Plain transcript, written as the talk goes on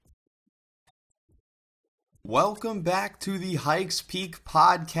Welcome back to the Hikes Peak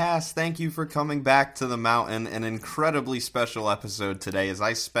podcast. Thank you for coming back to the mountain. An incredibly special episode today as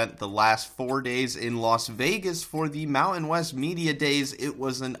I spent the last 4 days in Las Vegas for the Mountain West Media Days. It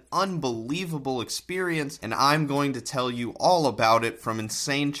was an unbelievable experience, and I'm going to tell you all about it, from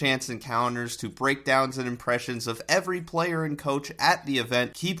insane chance encounters to breakdowns and impressions of every player and coach at the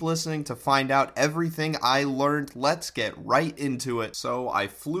event. Keep listening to find out everything I learned. Let's get right into it. So I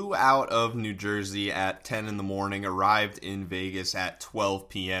flew out of New Jersey at 10 in the morning, arrived in Vegas at 12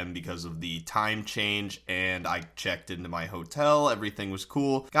 p.m. because of the time change, and I checked into my hotel. Everything was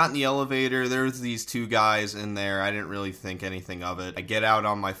cool. Got in the elevator. There's these two guys in there. I didn't really think anything of it. I get out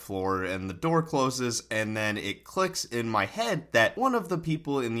on my floor and the door closes, and then it clicks in my head that one of the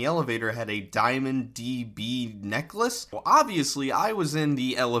people in the elevator had a Diamond DB necklace. Well, obviously, I was in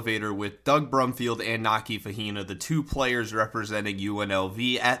the elevator with Doug Brumfield and Naki Fahina, the two players representing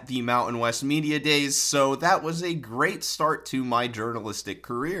UNLV at the Mountain West Media Days, so that was a great start to my journalistic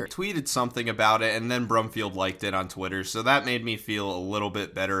career. I tweeted something about it, and then Brumfield liked it on Twitter, so that made me feel a little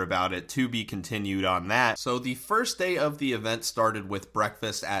bit better about it. To be continued on that. So the first day of the event started with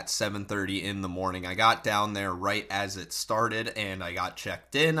breakfast at 7:30 in the morning. I got down there right as it started, and I got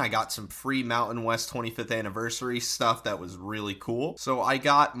checked in. I got some free Mountain West 25th anniversary stuff that was really cool. So I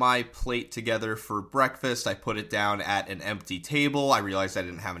got my plate together for breakfast. I put it down at an empty table. I realized I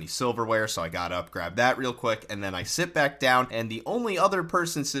didn't have any silverware, so I got up, grabbed that real quick, and then I sit back down, and the only other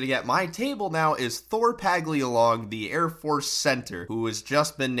person sitting at my table now is Thor Paglialong, the Air Force center, who has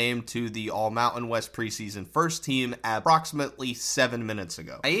just been named to the All Mountain West preseason first team approximately 7 minutes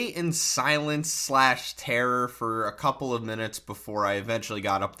ago. I ate in silence/terror for a couple of minutes before I eventually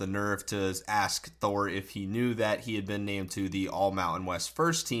got up the nerve to ask Thor if he knew that he had been named to the All Mountain West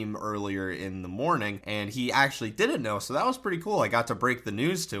first team earlier in the morning, and he actually didn't know, so that was pretty cool. I got to break the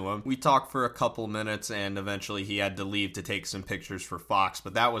news to him. We talked for a couple minutes, and eventually he had to leave to take some pictures for Fox,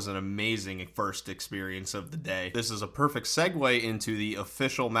 but that was an amazing first experience of the day. This is a perfect segue into the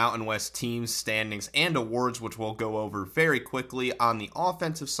official Mountain West team standings and awards, which we'll go over very quickly. On the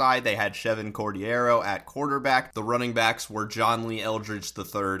offensive side, they had Chevan Cordeiro at quarterback. The running backs were John Lee Eldridge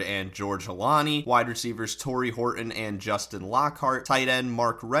III and George Holani. Wide receivers Torrey Horton and Justin Lockhart. Tight end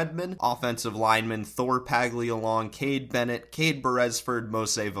Mark Redmond. Offensive linemen Thor Paglialong, Cade Bennett, Cade Beresford,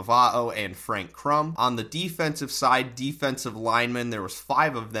 Mose Vavao, and Frank Crum. On the defensive side, defensive linemen, there was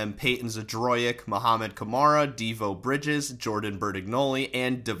 5 of them: Peyton Zadroic, Mohamed Kamara, Devo Bridges, Jordan Bertignoli,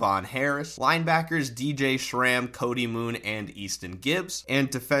 and Devon Harris. Linebackers DJ Schramm, Cody Moon, and Easton Gibbs. And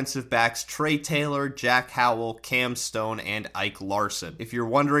defensive backs Trey Taylor, Jack Howell, Cam Stone, and Ike Larson. If you're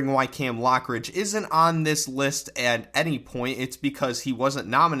wondering why Cam Lockridge isn't on this list at any point, it's because he wasn't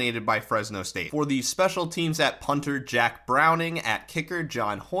nominated by Fresno State. For the special teams, at punter Jack Browning, at kicker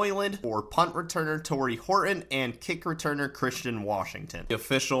John Hoyland, for punt returner Torrey Horton, and kick returner Christian Washington. The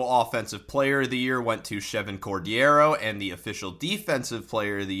official offensive player of the year went to Chevan Cordeiro, and the official defensive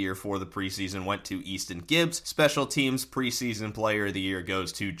player of the year for the preseason went to Easton Gibbs. Special teams preseason player of the year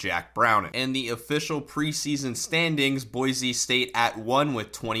goes to Jack Browning. And the official preseason standings, Boise State at 1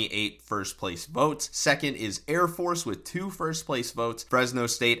 with 28 first place votes. Second is Air Force with 2 first place votes. Fresno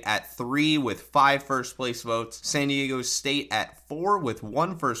State at 3 with 5 first place votes. San Diego State at 4 with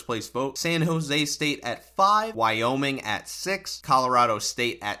 1 first place vote. San Jose State at 5. Wyoming at 6. Colorado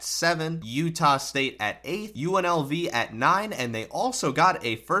State at 7. Utah State at 8. UNLV at 9, and they also got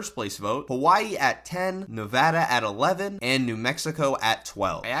a first place vote. Hawaii at 10. Nevada at 11. And New Mexico at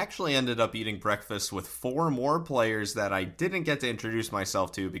 12. I actually ended up eating breakfast with 4 more players that I didn't get to introduce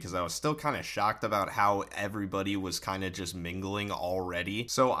myself to because I was still kind of shocked about how everybody was kind of just mingling already.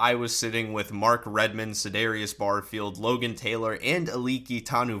 So I was sitting with Mark Redmond, Sedarius Barfield, Logan Taylor, and Aliki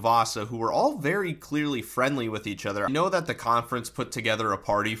Tanuvasa, who were all very clearly friendly with each other. I know that the conference put together a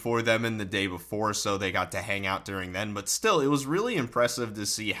party for them in the day before, so they got to hang out during then, but still, it was really impressive to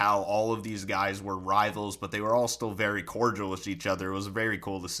see how all of these guys were rivals, but they were all still very cordial with each other. It was very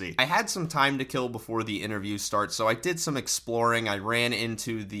cool to see. I had some time to kill before the interview starts, so I did some exploring. I ran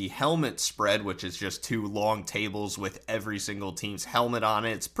into the helmet spread, which is just 2 long tables with every single team's helmet on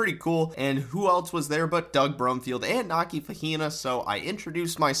it. It's pretty cool, and who else was there but Doug Brumfield and Naki Fahina, so I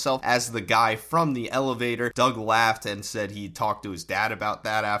introduced myself as the guy from the elevator. Doug laughed and said he talked to his dad about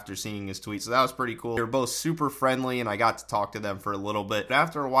that after seeing his tweet, so that was pretty cool. They were both super friendly, and I got to talk to them for a little bit. But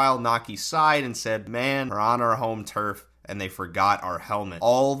after a while, Naki sighed and said, "Man, we're on our home turf, and they forgot our helmet.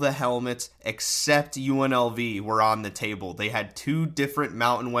 All the helmets except UNLV were on the table. They had 2 different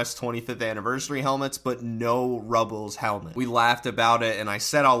Mountain West 25th anniversary helmets, but no Rebels helmet. We laughed about it, and I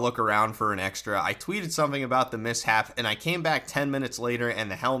said I'll look around for an extra. I tweeted something about the mishap, and I came back 10 minutes later,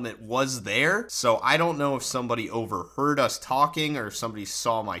 and the helmet was there. So I don't know if somebody overheard us talking or if somebody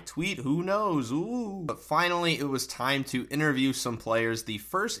saw my tweet. Who knows? Ooh. But finally, it was time to interview some players. The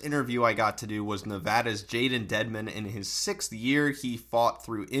first interview I got to do was Nevada's Jaden Dedmon. In his 6th year, he fought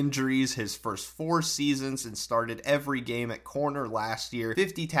through injuries his first 4 seasons and started every game at corner last year.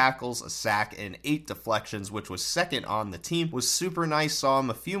 50 tackles, a sack, and 8 deflections, which was second on the team. Was super nice. Saw him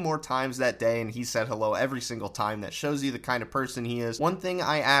a few more times that day, and he said hello every single time. That shows you the kind of person he is. One thing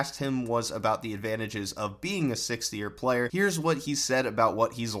I asked him was about the advantages of being a 6th year player. Here's what he said about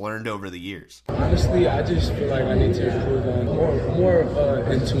what he's learned over the years. Honestly, I just feel like I need to improve on more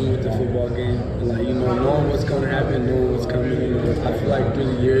in tune with the football game. Like, knowing what's going to happen, knowing what's coming. I feel like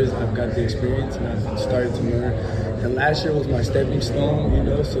through the years, I've got the experience and I've started to learn. And last year was my stepping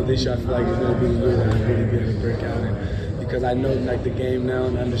stone, so this year I feel like it's going to be the year that I'm really be able to break out in. Because I know the game now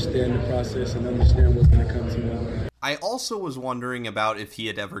and understand the process and understand what's going to come to me. I also was wondering about if he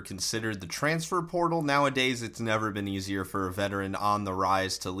had ever considered the transfer portal. Nowadays, it's never been easier for a veteran on the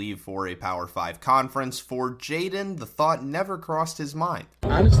rise to leave for a Power 5 conference. For Jaden, the thought never crossed his mind.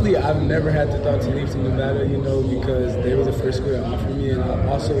 Honestly, I've never had the thought to leave to Nevada, because they were the first school that offered me. And I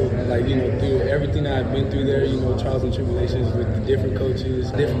also, through everything that I've been through there, trials and tribulations with the different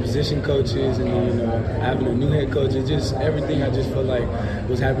coaches, different position coaches, and having a new head coach, it's just everything I just felt like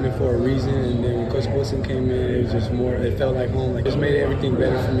was happening for a reason. And then when Coach Wilson came in, it was just more, it felt like home. It just made everything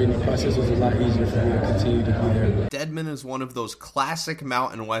better for me, and the process was a lot easier for me to continue to be there. Dedmon is one of those classic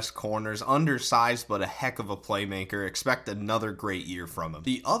Mountain West corners, undersized but a heck of a playmaker. Expect another great year from him.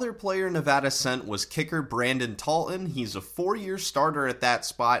 The other player Nevada sent was kicker Brandon Talton. He's a 4-year starter at that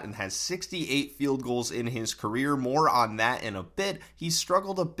spot and has 68 field goals in his career. More on that in a bit. He's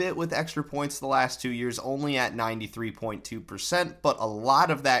struggled a bit with extra points the last 2 years, only at 93.2%, but a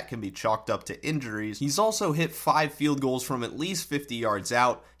lot of that can be chalked up to injuries. He's also hit 5 field goals from at least 50 yards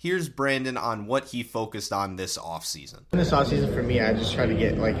out. Here's Brandon on what he focused on this offseason. This offseason for me, I just try to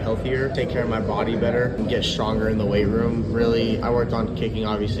get healthier, take care of my body better, and get stronger in the weight room. Really, I worked on kicking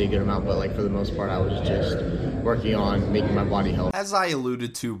obviously a good amount, but for the most part, I was just working on making my body healthy. As I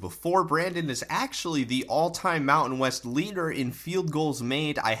alluded to before, Brandon is actually the all-time Mountain West leader in field goals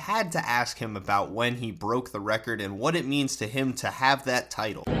made. I had to ask him about when he broke the record and what it means to him to have that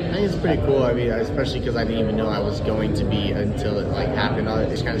title. I think it's pretty cool. Especially because I didn't even know I was going to be until it happened.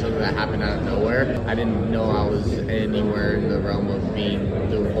 It's kind of something that happened out of nowhere. I didn't know I was anywhere in the realm of being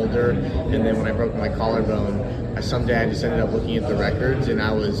the holder. And then when I broke my collarbone, someday I just ended up looking at the records, and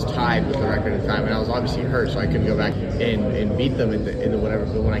I was tied with the record at the time, and I was obviously hurt, so I couldn't go back and beat them in the whatever.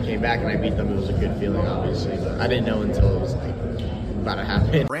 But when I came back and I beat them, it was a good feeling, obviously. But I didn't know until it was about to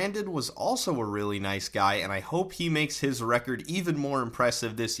happen. Brandon was also a really nice guy, and I hope he makes his record even more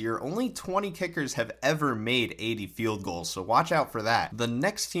impressive this year. Only 20 kickers have ever made 80 field goals, so watch out for that. The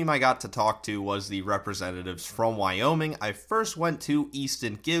next team I got to talk to was the representatives from Wyoming. I first went to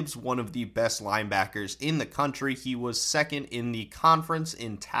Easton Gibbs, one of the best linebackers in the country. He was second in the conference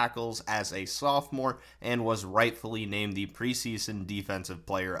in tackles as a sophomore and was rightfully named the preseason defensive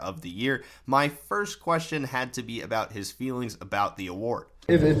player of the year. My first question had to be about his feelings about the award.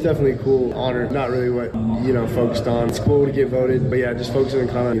 It's definitely a cool honor. Not really what, focused on. It's cool to get voted, but yeah, just focusing on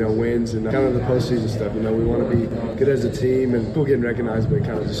kind of, wins and kind of the postseason stuff. We want to be good as a team and cool getting recognized, but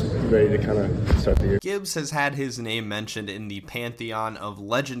kind of just ready to kind of start the year. Gibbs has had his name mentioned in the pantheon of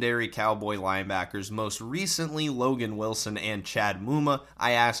legendary Cowboy linebackers, most recently Logan Wilson and Chad Muma.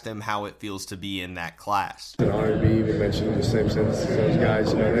 I asked him how it feels to be in that class. It's an honor to be even mentioned in the same sentence as those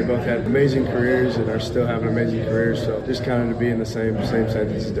guys. They both had amazing careers and are still having amazing careers, so just kind of to be in the same sentence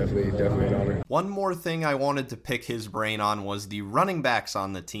is definitely an honor. One more thing I wanted to pick his brain on was the running backs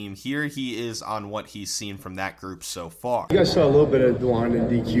on the team. Here he is on what he's seen from that group so far. You guys saw a little bit of DeJuan and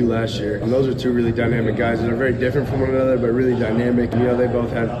DQ last year, and those are two really dynamic guys that are very different from one another, but really dynamic. They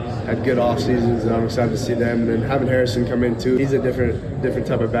both had good off seasons, and I'm excited to see them. And then having Harrison come in too, he's a different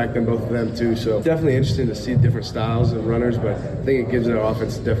type of back than both of them too. So definitely interesting to see different styles of runners, but I think it gives our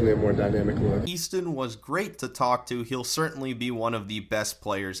offense definitely a more dynamic look. Easton was great to talk to. He'll certainly be one of the best best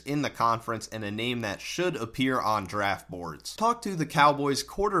players in the conference and a name that should appear on draft boards. Talk to the Cowboys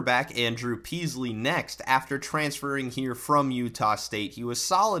quarterback Andrew Peasley next. After transferring here from Utah State, he was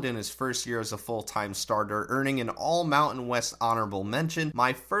solid in his first year as a full-time starter, earning an All-Mountain West honorable mention.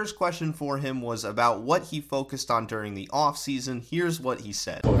 My first question for him was about what he focused on during the offseason. Here's what he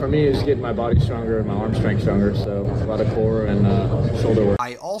said. For me, it's getting my body stronger, my arm strength stronger, so a lot of core and shoulder work.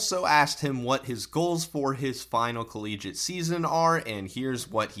 I also asked him what his goals for his final collegiate season are, and here's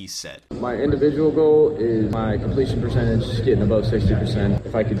what he said. My individual goal is my completion percentage getting above 60%.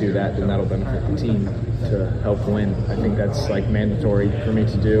 If I could do that, then that'll benefit the team to help win. I think that's like mandatory for me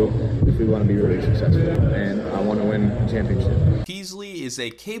to do if we want to be really successful, and I want to win a championship. Peasley is a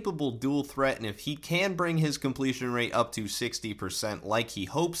capable dual threat, and if he can bring his completion rate up to 60% like he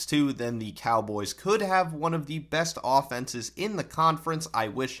hopes to, then the Cowboys could have one of the best offenses in the conference. I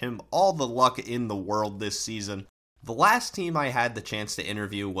wish him all the luck in the world this season. The last team I had the chance to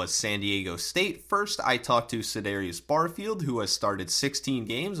interview was San Diego State. First, I talked to Cedarius Barfield, who has started 16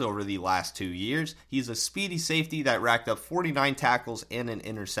 games over the last 2 years. He's a speedy safety that racked up 49 tackles and an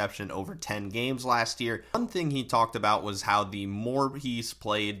interception over 10 games last year. One thing he talked about was how the more he's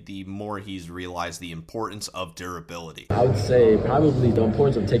played, the more he's realized the importance of durability. I would say probably the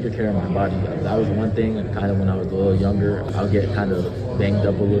importance of taking care of my body. That was one thing, and kind of when I was a little younger, I would get kind of banged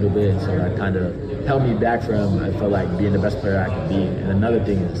up a little bit, so that kind of held me back from, I felt like, being the best player I could be. And another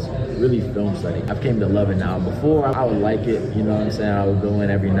thing is really film study. I've came to love it now. Before, I would like it, you know what I'm saying? I would go in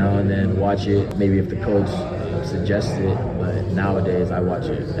every now and then, watch it, maybe if the coach suggests it, but nowadays I watch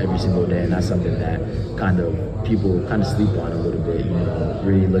it every single day, and that's something that people kind of sleep on a little bit, you know,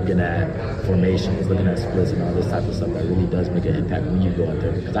 really looking at formations, looking at splits and all this type of stuff that really does make an impact when you go out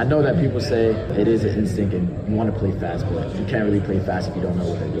there. Because I know that people say it is an instinct and you want to play fast, but you can't really play fast if you don't know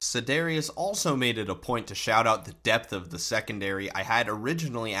what to do. Cedarius also made it a point to shout out the depth of the secondary. I had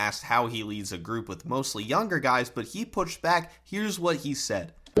originally asked how he leads a group with mostly younger guys, but he pushed back. Here's what he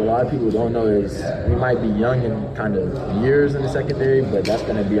said. A lot of people don't know is we might be young in kind of years in the secondary, but that's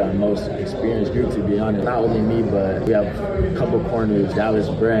going to be our most experienced group, to be honest. Not only me, but we have a couple corners. Dallas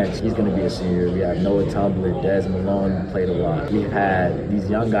Branch, he's going to be a senior. We have Noah Tumblr, Des Malone played a lot. We had these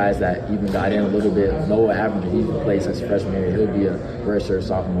young guys that even got in a little bit. Noah Average, he's played since freshman year. He'll be a redshirt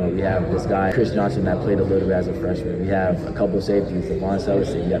sophomore. We have this guy, Chris Johnson, that played a little bit as a freshman. We have a couple of safeties, Devon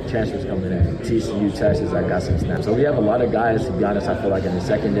Selicet. We have transfers coming in. TCU, Texas, I got some snaps. So we have a lot of guys, to be honest, I feel like in the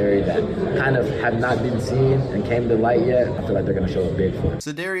secondary that kind of have not been seen and came to light yet. I feel like they're going to show up big for it.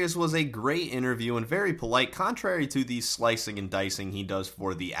 Cedarius was a great interview and very polite, contrary to the slicing and dicing he does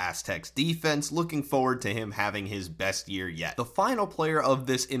for the Aztecs defense. Looking forward to him having his best year yet. The final player of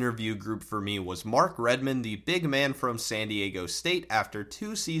this interview group for me was Mark Redmond, the big man from San Diego State. After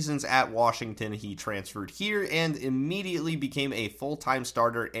 2 seasons at Washington, he transferred here and immediately became a full-time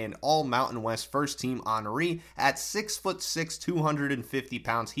starter and All-Mountain West first-team honoree. At 6'6", 250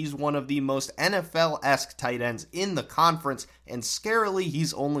 pounds, he's one of the most NFL-esque tight ends in the conference, and scarily,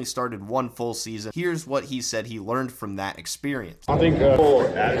 he's only started 1 full season. Here's what he said he learned from that experience. I think the whole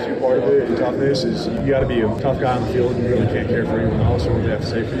attitude part of it and toughness is you got to be a tough guy on the field. You really can't care for anyone else or what they have to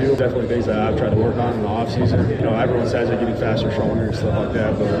say for you. Definitely things that I've tried to work on in the offseason. You know, everyone says they're getting faster, stronger, and stuff like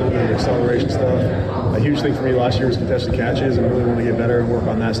that, but a little bit of acceleration stuff. A huge thing for me last year was contested catches, and really want to get better and work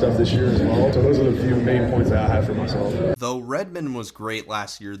on that stuff this year as well. So those are the few main points that I have for myself. Though Redmond was great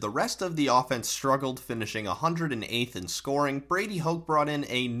last year, the rest of the offense struggled, finishing 108th in scoring. Brady Hoke brought in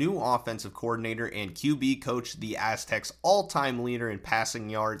a new offensive coordinator and QB coach, the Aztecs' all-time leader in passing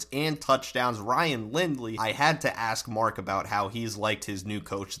yards and touchdowns, Ryan Lindley. I had to ask Mark about how he's liked his new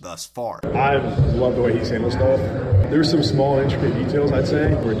coach thus far. I love the way he's handled stuff. There's some small, intricate details, I'd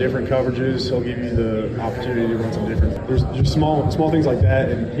say, where different coverages, he'll give you the opportunity to run some different. There's just small things like that,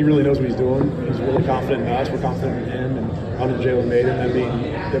 and he really knows what he's doing. He's really confident in us. We're confident in him, and under Jalen Maiden,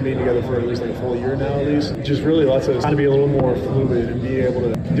 them being together for at least like a full year now, at least. It just really lets us kind of be a little more fluid and be able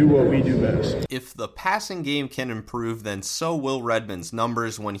to do what we do best. If the passing game can improve, then so will Redmond's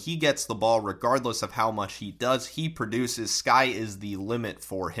numbers. When he gets the ball, regardless of how much he does, he produces. Sky is the limit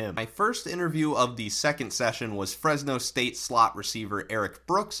for him. My first interview of the second session was Fresno State slot receiver Eric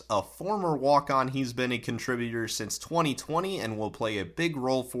Brooks, a former walk-on. He's been a contributor since 2020 and will play a big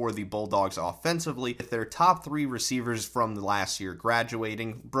role for the Bulldogs offensively. With their top 3 receivers from the last year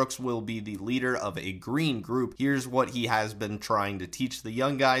graduating, Brooks will be the leader of a green group. Here's what he has been trying to teach the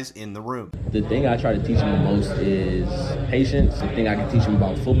young guys in the room. The thing I try to teach them the most is patience. The thing I can teach them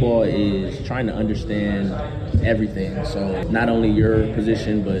about football is trying to understand everything. So not only your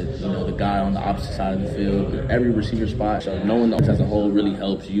position, but the guy on the opposite side of the field, every receiver spot. So knowing the offense as a whole really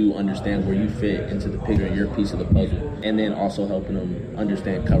helps you understand where you fit into the picture and your piece of the puzzle. And then also helping them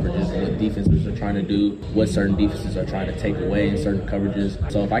understand coverages and what defenses are trying to do, what certain defenses are trying to take away in certain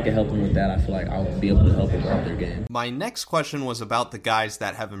coverages. So if I can help them with that, I feel like I'll be able to help them out their game. My next question was about the guys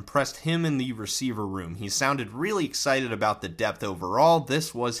that have impressed him in the receiver room. He sounded really excited about the depth overall.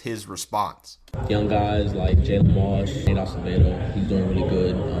 This was his response. Young guys like Jalen Walsh, Nate Acevedo, he's doing really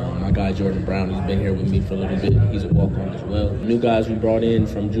good. My guy Jordan Brown, he's been here with me for a little bit. He's a walk-on as well. New guys we brought in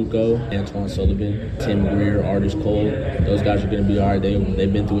from JUCO, Antoine Sullivan, Tim Greer, Artis Cole. Those guys are going to be all right.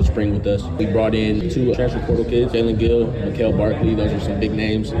 They've been through a spring with us. We brought in 2 transfer portal kids, Jalen Gill, Mikael Barkley. Those are some big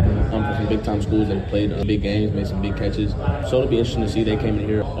names from some big-time schools that have played big games, made some big catches. So it'll be interesting to see. They came in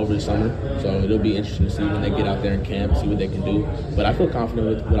here over the summer, so it'll be interesting to see when they get out there in camp, see what they can do. But I feel confident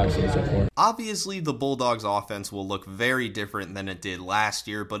with what I've seen so far. Obviously, the Bulldogs offense will look very different than it did last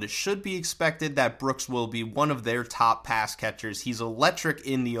year, but it should be expected that Brooks will be one of their top pass catchers. He's electric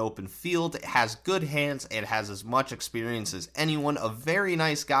in the open field, has good hands, and has as much experience as anyone. A very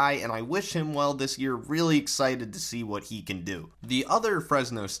nice guy, and I wish him well this year. Really excited to see what he can do. The other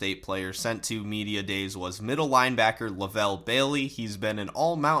Fresno State player sent to media days was middle linebacker Lavelle Bailey. He's been an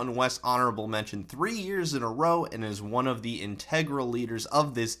All-Mountain West honorable mention 3 years in a row and is one of the integral leaders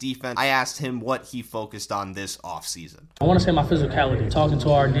of this defense. I asked him what he focused on this offseason. I want to say my physicality. Talking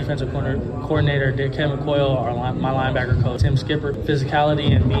to our defensive coordinator, Kevin Coyle, my linebacker coach, Tim Skipper,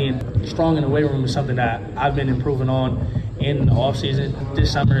 physicality and being strong in the weight room is something that I've been improving on in the offseason,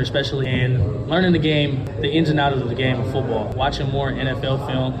 this summer especially, and learning the game, the ins and outs of the game of football, watching more NFL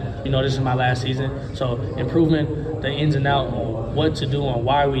film. This is my last season, so improving the ins and outs of what to do and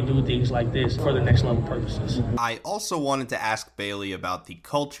why we do things like this for the next level purposes. I also wanted to ask Bailey about the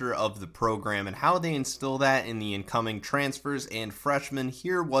culture of the program and how they instill that in the incoming transfers and freshmen.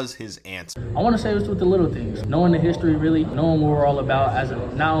 Here was his answer. I want to say it's with the little things, knowing the history, really knowing what we're all about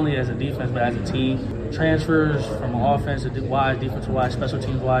not only as a defense but as a team. Transfers from offensive-wise, defensive-wise, special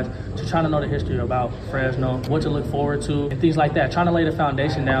teams-wise, to trying to know the history about Fresno, what to look forward to, and things like that. Trying to lay the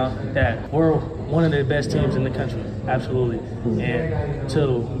foundation down that we're one of the best teams in the country, absolutely. And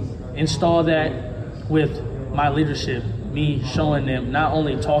to install that with my leadership, me showing them, not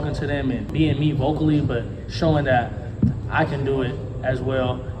only talking to them and being me vocally, but showing that I can do it as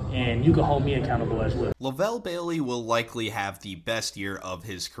well. And you can hold me accountable as well. Lavelle Bailey will likely have the best year of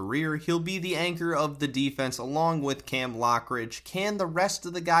his career. He'll be the anchor of the defense along with Cam Lockridge. Can the rest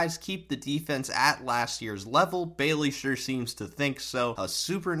of the guys keep the defense at last year's level? Bailey sure seems to think so. A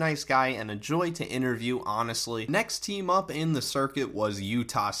super nice guy and a joy to interview, honestly. Next team up in the circuit was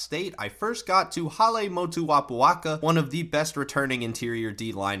Utah State. I first got to Hale Motuapuaka, one of the best returning interior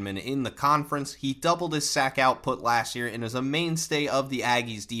D linemen in the conference. He doubled his sack output last year and is a mainstay of the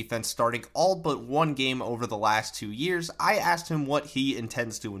Aggies defense, starting all but one game over the last 2 years. I asked him what he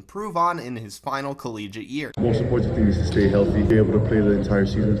intends to improve on in his final collegiate year. The most important thing is to stay healthy, be able to play the entire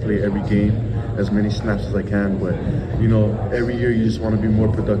season, play every game, as many snaps as I can, but every year you just want to be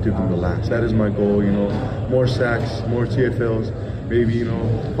more productive than the last. That is my goal, more sacks, more TFLs, maybe,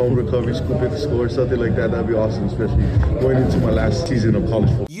 home recovery, scoop it, score, something like that. That'd be awesome, especially going into my last season of college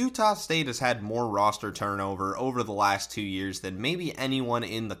football. Utah State has had more roster turnover over the last 2 years than maybe anyone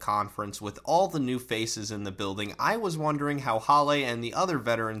in the conference. With all the new faces in the building, I was wondering how Hale and the other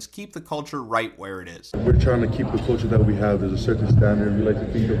veterans keep the culture right where it is. We're trying to keep the culture that we have. There's a certain standard. We like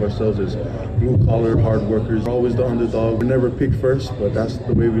to think of ourselves as blue-collar, hard workers. We're always the underdog. We're never picked first, but that's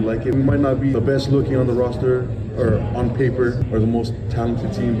the way we like it. We might not be the best looking on the roster or on paper or the most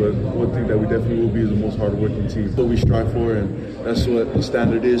talented team, but one thing that we definitely will be is the most hardworking team. So we strive for, and that's what the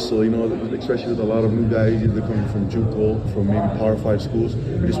standard is. So, especially with a lot of new guys, either coming from JUCO, from maybe Power 5 schools,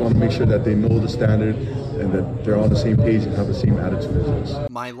 we just want to make sure that they know the standard and that they're on the same page and have the same attitude as us.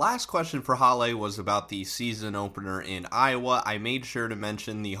 My last question for Hale was about the season opener in Iowa. I made sure to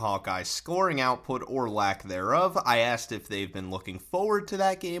mention the Hawkeyes scoring output or lack thereof. I asked if they've been looking forward to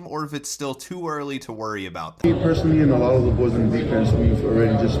that game or if it's still too early to worry about them. Me personally and a lot of the boys in the defense, we've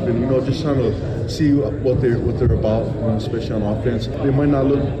already just been, just trying to see what they're about, especially on offense. They might not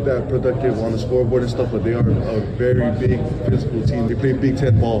look that productive on the scoreboard and stuff, but they are a very big physical team. They play Big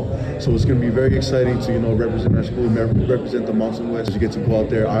Ten ball, so it's going to be very exciting to represent our school, represent the Mountain West. You get to go out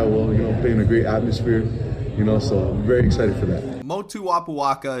there, Iowa, play in a great atmosphere. So I'm very excited for that. Motu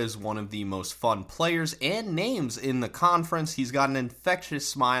Apuaka is one of the most fun players and names in the conference. He's got an infectious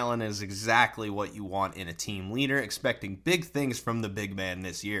smile and is exactly what you want in a team leader, expecting big things from the big man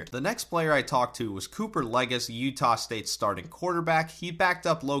this year. The next player I talked to was Cooper Legas, Utah State's starting quarterback. He backed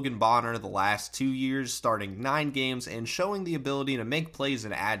up Logan Bonner the last 2 years, starting 9 games and showing the ability to make plays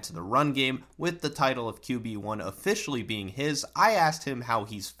and add to the run game. With the title of QB1 officially being his, I asked him how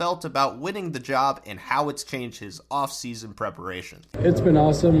he's felt about winning the job and how it's changed his off-season preparation. It's been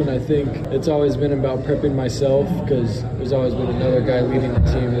awesome, and I think it's always been about prepping myself because there's always been another guy leading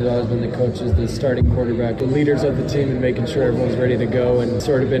the team. There's always been the coaches, the starting quarterback, the leaders of the team, and making sure everyone's ready to go, and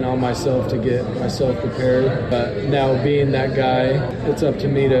sort of been on myself to get myself prepared. But now being that guy, it's up to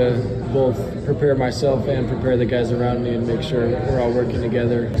me to both prepare myself and prepare the guys around me and make sure we're all working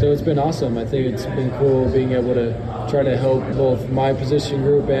together. So it's been awesome. I think it's been cool being able to try to help both my position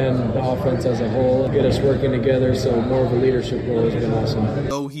group and the offense as a whole get us working together, so more of a leadership role has been awesome.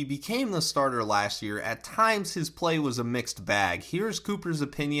 Though he became the starter last year, at times his play was a mixed bag. Here's Cooper's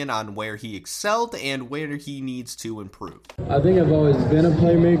opinion on where he excelled and where he needs to improve. I think I've always been a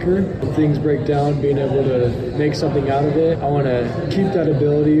playmaker. When things break down, being able to make something out of it. I want to keep that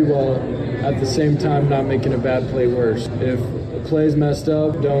ability while at the same time not making a bad play worse. If the play's messed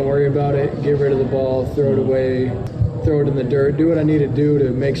up, don't worry about it. Get rid of the ball, throw it away, throw it in the dirt, do what I need to do to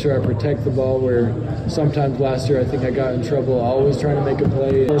make sure I protect the ball, where sometimes last year I think I got in trouble always trying to make a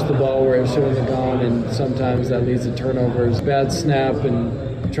play, force the ball where it shouldn't have gone, and sometimes that leads to turnovers, bad snap, and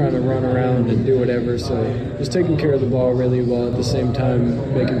trying to run around and do whatever. So just taking care of the ball really well, at the same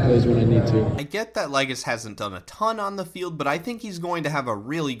time making plays when I need to. I get that Legas hasn't done a ton on the field, but I think he's going to have a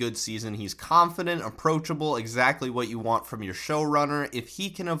really good season. He's confident, approachable, exactly what you want from your showrunner. If he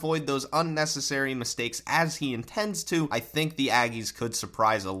can avoid those unnecessary mistakes as he intends to, I think the Aggies could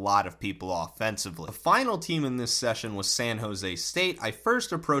surprise a lot of people offensively. The final team in this session was San Jose State. I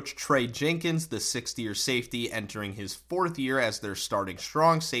first approached Trey Jenkins, the sixth-year safety, entering his 4th year as their starting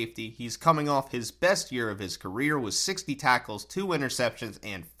strong safety. He's coming off his best year of his career with 60 tackles, 2 interceptions,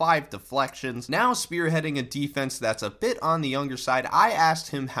 and 5 deflections. Now spearheading a defense that's a bit on the younger side, I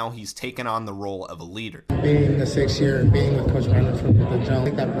asked him how he's taken on the role of a leader. Being the 6th year and being with Coach Brennan from the jump, I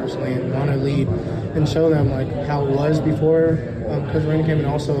take that personally and want to lead and show them like how it was before Coach Brennan came, and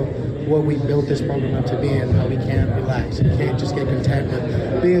also what we built this program up to be, and how we can't relax. You can't just get content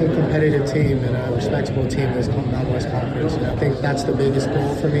with being a competitive team and a respectable team that's Mountain West Conference. And I think that's the biggest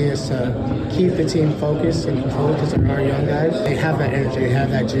goal for me, is to keep the team focused and controlled, because there are young guys. They have that energy, they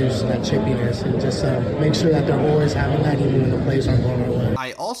have that juice, that chippiness, and just make sure that they're always having that even when the plays aren't going our way.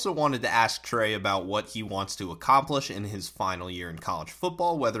 I also wanted to ask Trey about what he wants to accomplish in his final year in college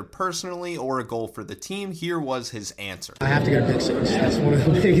football, whether personally or a goal for the team. Here was his answer. I have to get a big 6. That's one of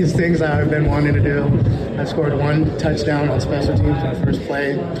the biggest things I've been wanting to do. I scored 1 touchdown on special teams my first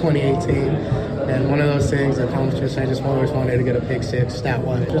play, 2018. And one of those things, accomplishments, I just always wanted to get a pick 6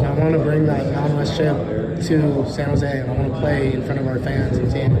 stat-wise. I want to bring that Mountain West chip to San Jose, and I want to play in front of our fans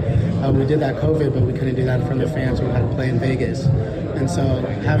and team. We did that COVID, but we couldn't do that in front of fans. We had to play in Vegas. And so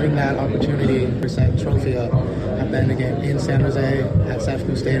having that opportunity to push that trophy up at the end of the game in San Jose at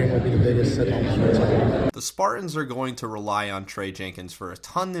Safeco Stadium would be the biggest accomplishment. The Spartans are going to rely on Trey Jenkins for a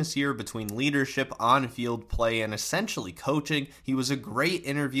ton this year between leadership, on-field play, and essentially coaching. He was a great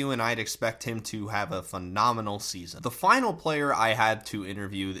interview, and I'd expect him to have a phenomenal season. The final player I had to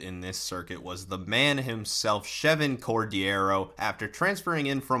interview in this circuit was the man himself, Chevan Cordeiro. After transferring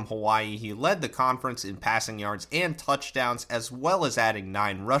in from Hawaii, he led the conference in passing yards and touchdowns, as well as adding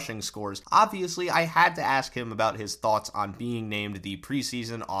 9 rushing scores. Obviously, I had to ask him about his thoughts on being named the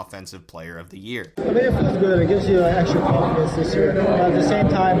preseason Offensive Player of the Year. I mean, it feels good. It gives you extra confidence this year. But at the same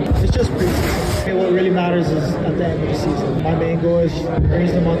time, it's just preseason. And what really matters is at the end of the season. My main goal is to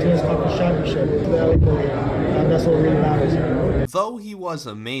raise the Mountain West Conference Championship to the LA Bowl. And that's what really matters. Though he was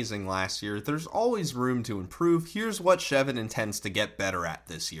amazing last year, there's always room to improve. Here's what Chevan intends to get better at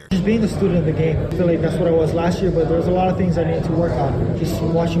this year. Just being the student of the game. I feel like that's what I was last year, but there's a lot of things I need to work on. Just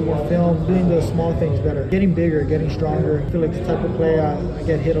watching more film, doing the small things better. Getting bigger, getting stronger. I feel like the type of play I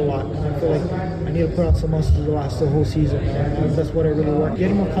get hit a lot. And I feel like I need to put on some muscle to last the whole season. And that's what I really want.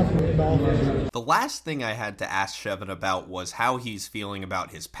 Getting more comfortable in the offense. The last thing I had to ask Chevan about was how he's feeling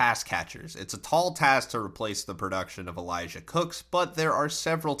about his pass catchers. It's a tall task to replace the production of Elijah Cooks, but there are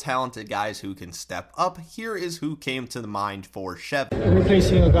several talented guys who can step up. Here is who came to the mind for Chevan.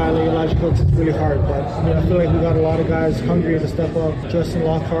 Replacing a guy like Elijah Cooks is really hard, but I feel like we got a lot of guys hungry to step up. Justin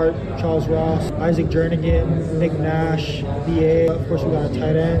Lockhart, Charles Ross, Isaac Jernigan, Nick Nash, B.A. Of course, we got our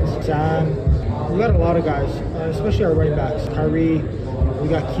tight ends, Sam. We got a lot of guys, especially our running backs. Kyrie, We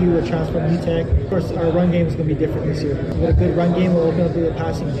got Q, a transfer from UTEC. Of course, our run game is going to be different this year. With a good run game, we'll open up the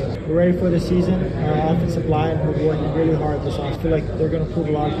passing game. We're ready for the season. Our offensive line, we're working really hard this off. I feel like they're going to prove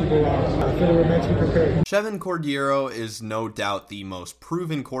a lot of people wrong. I feel like we're meant to be prepared. Chevan Cordeiro is no doubt the most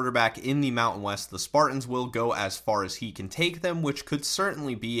proven quarterback in the Mountain West. The Spartans will go as far as he can take them, which could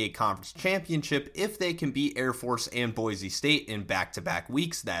certainly be a conference championship if they can beat Air Force and Boise State in back-to-back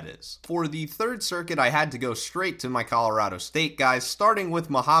weeks, that is. For the third circuit, I had to go straight to my Colorado State guys, starting with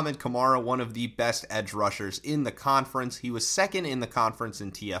Muhammad Kamara, one of the best edge rushers in the conference. He was second in the conference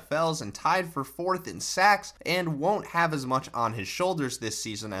in TFLs and tied for fourth in sacks, and won't have as much on his shoulders this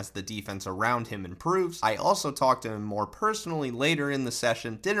season as the defense around him improves. I also talked to him more personally later in the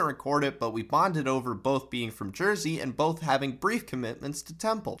session, didn't record it, but we bonded over both being from Jersey and both having brief commitments to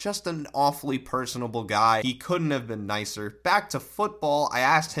Temple. Just an awfully personable guy. He couldn't have been nicer. Back to football, I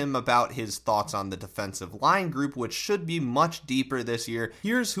asked him about his thoughts on the defensive line group, which should be much deeper this year.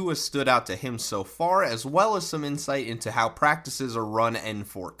 Here's who has stood out to him so far, as well as some insight into how practices are run in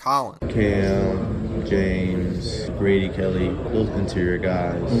Fort Collins. Cam, James, Grady Kelly, those interior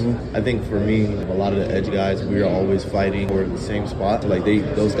guys. I think for me, a lot of the edge guys, we are always fighting for the same spot. Like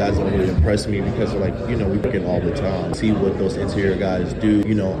those guys don't really impress me because they're like, we work in all the time. See what those interior guys do.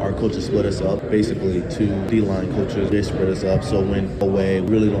 Our coaches split us up. Basically, two D-line coaches, they split us up. So when away, we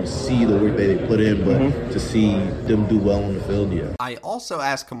really don't see the work that they put in, but to see them do well on the field, yeah. I also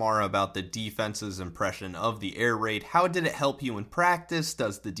asked Kamara about the defense's impression of the air raid. How did it help you in practice?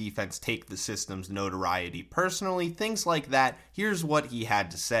 Does the defense take the system's notoriety personally? Things like that. Here's what he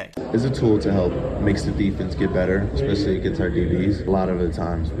had to say. It's a tool to help makes the defense get better, especially against our DBs. A lot of the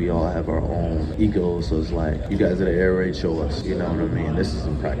times we all have our own egos, so it's like, you guys at the air raid, show us, you know what I mean? This is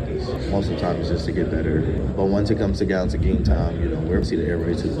in practice. Most of the time it's just to get better. But once it comes down to game time, we're see the air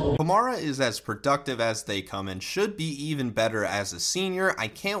raid too. Kamara is as productive as they come and should be even better as a senior. I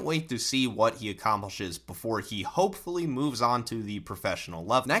can't wait to see what he accomplishes before he hopefully moves on to the professional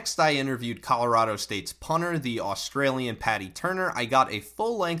level. Next, I interviewed Colorado State's punter, the Australian Patty Turner. I got a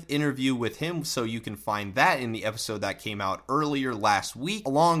full-length interview with him, so you can find that in the episode that came out earlier last week,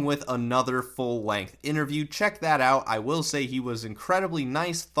 along with another full-length interview. Check that out. I will say he was incredibly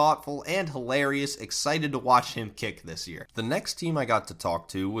nice, thoughtful, and hilarious. Excited to watch him kick this year. The next team I got to talk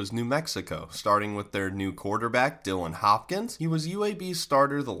to was New Mexico, starting with their new quarterback, Dylan Hopkins. He was UAB's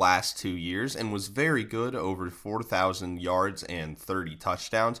starter the last 2 years and was very good, over 4,000 yards and 30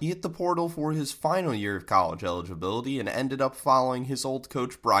 touchdowns. He hit the portal for his final year of college eligibility and ended up following his old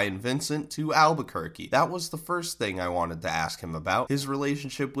coach Brian Vincent to Albuquerque. That was the first thing I wanted to ask him about, his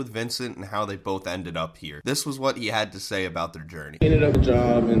relationship with Vincent and how they both ended up here. This was what he had to say about their journey. He ended up a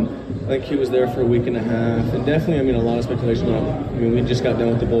job, and I think he was there for a week and a half, and definitely, a lot of speculation on, we just got done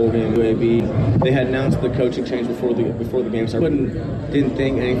with the bowl game, UAB. They had announced the coaching change before the game started. Didn't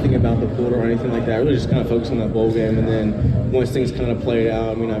think anything about the portal or anything like that. I really just kind of focused on that bowl game, and then once things kind of played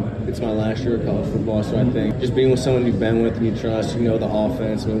out, it's my last year of college football, so I think just being with someone you've been with and you trust, the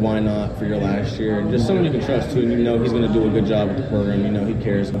offense, why not for your last year, and just someone you can trust too, and he's going to do a good job with the program, he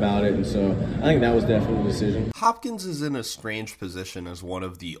cares about it, and so I think that was definitely the decision. Hopkins is in a strange position as one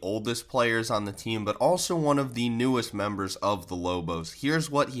of the oldest players on the team, but also one of the newest members of the Lobos. Here's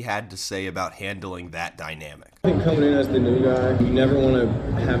what he had to say about handling that dynamic. I think coming in as the new guy, you never want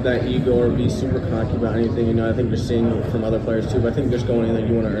to have that ego or be super cocky about anything. I think you're seeing it from other players too, but I think just going in there,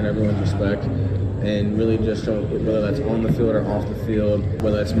 you want to earn everyone's respect and really just show, whether that's on the field or off the field,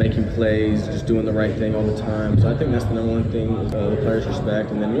 whether that's making plays, just doing the right thing all the time. So I think that's the number one thing, is the players'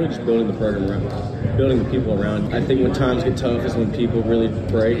 respect, and then really just building the program around, building the people around. I think when times get tough is when people really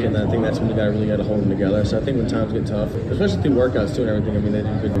break, and I think that's when you really got to hold them together. So I think when times get tough, especially through workouts too and everything, they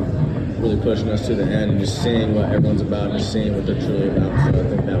do good, really pushing us to the end and just seeing what everyone's about, just seeing what they're truly about. So I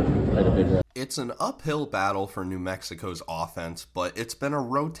think that played a big role. It's an uphill battle for New Mexico's offense, but it's been a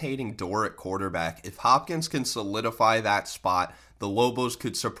rotating door at quarterback. If Hopkins can solidify that spot, the Lobos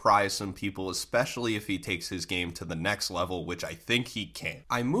could surprise some people, especially if he takes his game to the next level, which I think he can.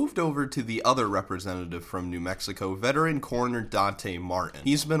 I moved over to the other representative from New Mexico, veteran corner Dante Martin.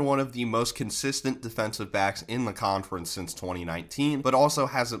 He's been one of the most consistent defensive backs in the conference since 2019, but also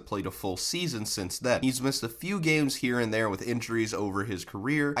hasn't played a full season since then. He's missed a few games here and there with injuries over his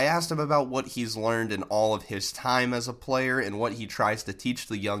career. I asked him about what he's learned in all of his time as a player and what he tries to teach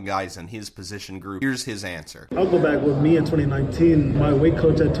the young guys in his position group. Here's his answer. I'll go back with me in 2019. My weight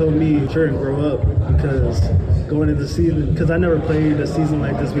coach had told me, sure, and grow up, because going into the season, because I never played a season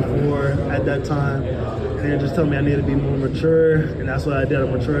like this before at that time, and they just told me I needed to be more mature, and that's what I did. I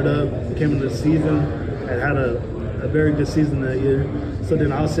matured up, came into the season, and had a a very good season that year. So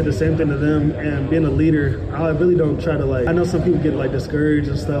then I'll say the same thing to them. And being a leader, I really don't try to I know some people get discouraged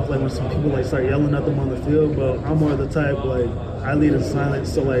and stuff, when some people start yelling at them on the field, but I'm more of the type, I lead in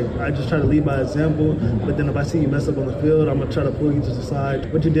silence. So I just try to lead by example. But then if I see you mess up on the field, I'm gonna try to pull you to the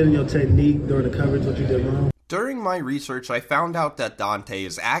side. What you did in your technique during the coverage, what you did wrong. During my research, I found out that Dante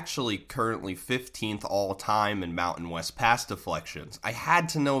is actually currently 15th all-time in Mountain West pass deflections. I had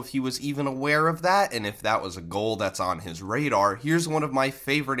to know if he was even aware of that, and if that was a goal that's on his radar. Here's one of my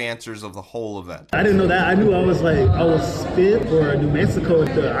favorite answers of the whole event. I didn't know that. I knew I was 5th for New Mexico,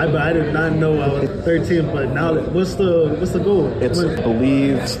 but I did not know I was 13th. But now, what's the goal? I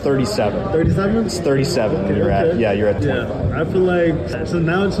believe it's 37. 37? It's 37. Okay, you're at 20. Yeah, I feel so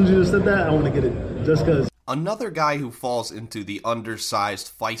now since you just said that, I want to get it just because. Another guy who falls into the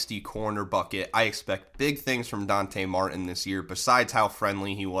undersized, feisty corner bucket. I expect big things from Dante Martin this year. Besides how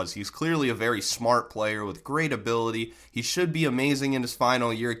friendly he was, he's clearly a very smart player with great ability. He should be amazing in his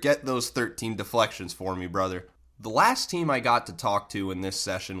final year. Get those 13 deflections for me, brother. The last team I got to talk to in this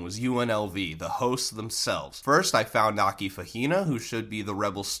session was UNLV, the hosts themselves. First, I found Naki Fahina, who should be the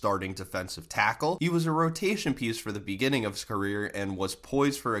Rebels' starting defensive tackle. He was a rotation piece for the beginning of his career and was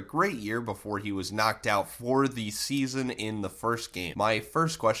poised for a great year before he was knocked out for the season in the first game. My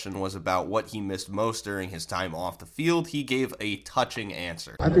first question was about what he missed most during his time off the field. He gave a touching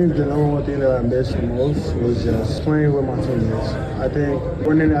answer. I think the number one thing that I missed the most was just playing with my teammates. I think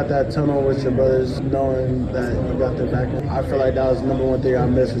running out that tunnel with your brothers, knowing that you got their back. I feel like that was the number one thing I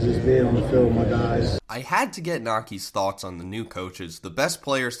missed, was just being on the field with my guys. I had to get Naki's thoughts on the new coaches. The best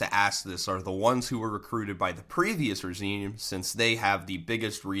players to ask this are the ones who were recruited by the previous regime, since they have the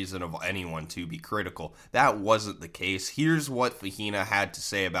biggest reason of anyone to be critical. That wasn't the case. Here's what Fahina had to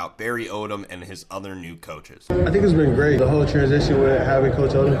say about Barry Odom and his other new coaches. I think it's been great. The whole transition with having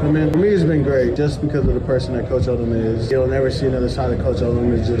Coach Odom come in, for me it's been great, just because of the person that Coach Odom is. You'll never see another side of Coach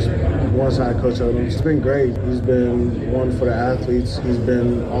Odom. It's just one side of Coach Odom. It's been great. He's been one for the athletes. He's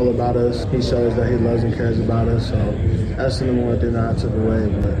been all about us. He shows that he loves and cares about us. So that's the number one thing that I took away.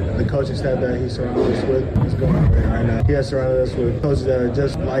 But the coaching staff that he surrounded us with is going great right now. He has surrounded us with coaches that are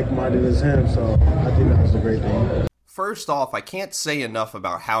just like-minded as him. So I think that was a great thing. First off, I can't say enough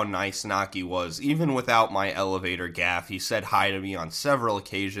about how nice Naki was. Even without my elevator gaffe, he said hi to me on several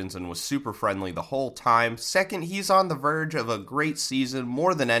occasions and was super friendly the whole time. Second, he's on the verge of a great season.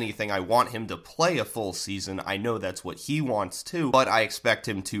 More than anything, I want him to play a full season. I know that's what he wants too, but I expect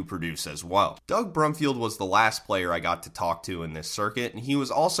him to produce as well. Doug Brumfield was the last player I got to talk to in this circuit, and he was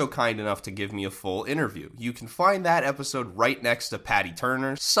also kind enough to give me a full interview. You can find that episode right next to Patty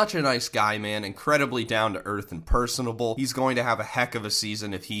Turner. Such a nice guy, man. Incredibly down to earth and personal. He's going to have a heck of a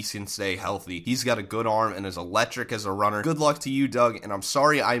season if he can stay healthy. He's got a good arm and is electric as a runner. Good luck to you, Doug, and I'm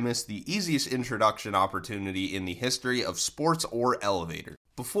sorry I missed the easiest introduction opportunity in the history of sports or elevator.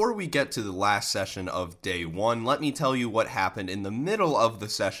 Before we get to the last session of day one, let me tell you what happened in the middle of the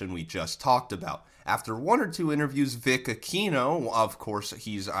session we just talked about. After one or two interviews, Vic Aquino, of course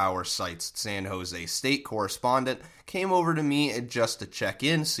he's our site's San Jose State correspondent, came over to me just to check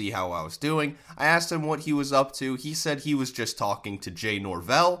in, see how I was doing. I asked him what he was up to. He said he was just talking to Jay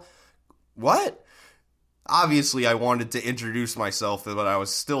Norvell. What? Obviously, I wanted to introduce myself, but I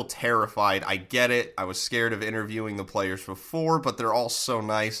was still terrified. I get it. I was scared of interviewing the players before, but they're all so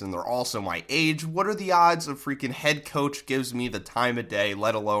nice, and they're also my age. What are the odds a freaking head coach gives me the time of day,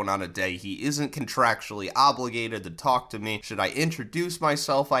 let alone on a day he isn't contractually obligated to talk to me? Should I introduce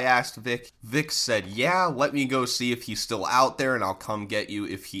myself? I asked Vic. Vic said, yeah, let me go see if he's still out there, and I'll come get you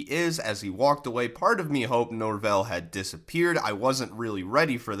if he is. As he walked away, part of me hoped Norvell had disappeared. I wasn't really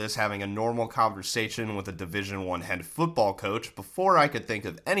ready for this, having a normal conversation with a Division I head football coach. Before I could think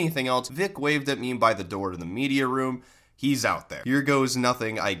of anything else, Vic waved at me by the door to the media room. He's out there. Here goes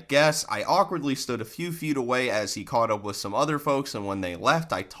nothing, I guess. I awkwardly stood a few feet away as he caught up with some other folks, and when they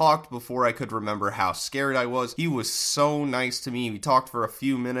left, I talked before I could remember how scared I was. He was so nice to me. We talked for a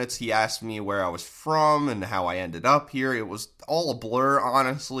few minutes. He asked me where I was from and how I ended up here. It was all a blur,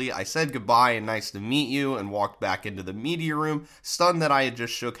 honestly. I said goodbye and nice to meet you and walked back into the media room, stunned that I had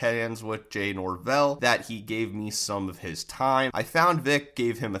just shook hands with Jay Norvell, that he gave me some of his time. I found Vic,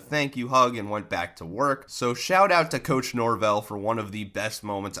 gave him a thank you hug, and went back to work. So shout out to Coach Coach Norvell for one of the best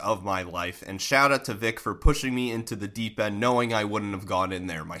moments of my life, and shout out to Vic for pushing me into the deep end knowing I wouldn't have gone in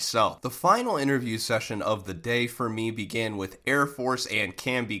there myself. The final interview session of the day for me began with Air Force and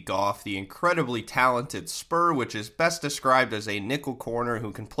Camby Goff, the incredibly talented Spur, which is best described as a nickel corner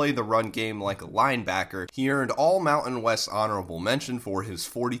who can play the run game like a linebacker. He earned all Mountain West honorable mention for his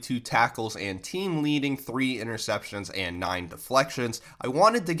 42 tackles and team-leading 3 interceptions and 9 deflections. I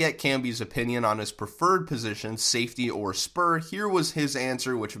wanted to get Camby's opinion on his preferred position, safety or spur. Here was his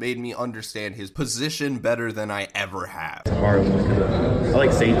answer, which made me understand his position better than I ever have. It's a hard one because I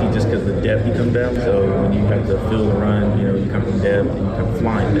like safety just because the depth you come down. So when you have to fill the run, you come from depth and you come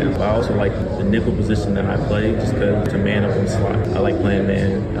flying down. But I also like the nickel position that I play just because to man up in the slot. I like playing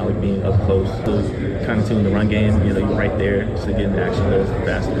man. I like being up close. So kind of tune the run game. You're right there to get into action a little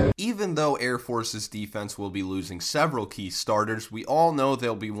faster. Even though Air Force's defense will be losing several key starters, we all know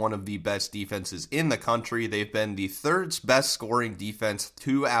they'll be one of the best defenses in the country. They've been the third best scoring defense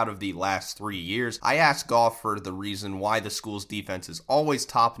 2 out of the last 3 years. I asked Goff for the reason why the school's defense is always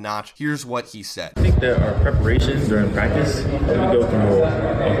top notch. Here's what he said. I think that our preparation during practice, we go through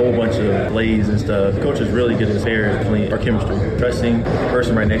a whole bunch of plays and stuff. The coach is really good at playing our chemistry. Trusting the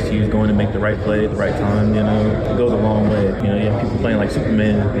person right next to you is going to make the right play at the right time, it goes a long way. You have people playing like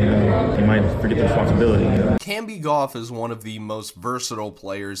Superman, they might forget the responsibility. Camby Goff is one of the most versatile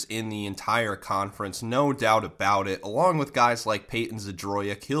players in the entire conference, no doubt about it. Along with guys like Peyton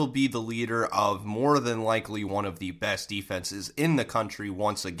Zadroiuk, he'll be the leader of more than likely one of the best defenses in the country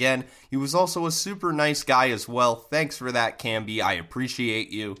once again. He was also a super nice guy as well. Thanks for that, Camby. I appreciate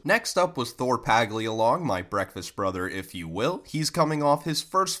you. Next up was Thor Paglialong, my breakfast brother, if you will. He's coming off his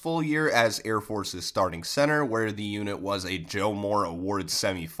first full year as Air Force's starting center, where the unit was a Joe Moore Award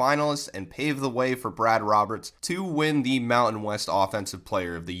semifinalist and paved the way for Brad Roberts to win the Mountain West Offensive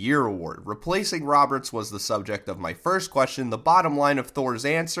Player of the Year award. Replacing Roberts was the subject of my first question. The bottom line of Thor's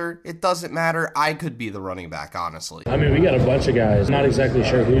answer: it doesn't matter. I could be the running back, honestly. We got a bunch of guys. Not exactly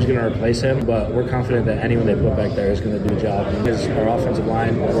sure who's going to replace him, but we're confident that anyone they put back there is going to do the job. Because our offensive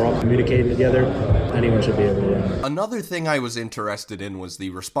line, we're all communicating together. Anyone should be able to run. Another thing I was interested in was the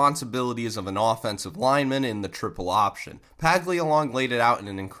responsibilities of an offensive lineman in the triple option. Paglialong laid it out in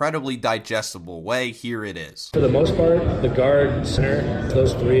an incredibly digestible way. Here it is. For the most part, the guard, center,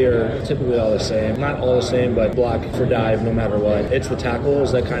 those 3 are typically all the same. Not all the same, but block for dive no matter what. It's the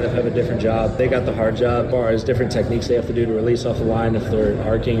tackles that kind of have a different job. They got the hard job as far as different techniques they have to do to release off the line if they're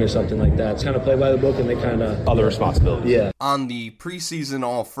arcing or something like that. It's kind of play by the book, and they kind of... Other responsibilities. Yeah. On the preseason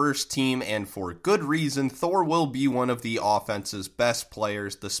all-first team, and for good reason, Thor will be one of the offense's best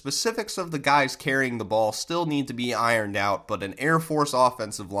players. The specifics of the guys carrying the ball still need to be ironed out, but an Air Force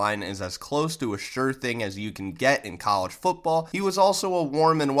offensive line is as close to a sure thing as you can get in college football. He was also a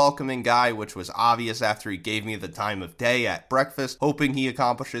warm and welcoming guy, which was obvious after he gave me the time of day at breakfast, hoping he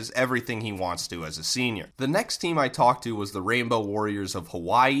accomplishes everything he wants to as a senior. The next team I talked to was the Rainbow Warriors of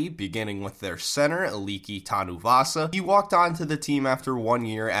Hawaii, beginning with their center, Aliki Tanuvasa. He walked onto the team after 1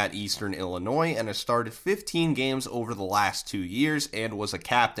 year at Eastern Illinois and has started 15 games over the last 2 years and was a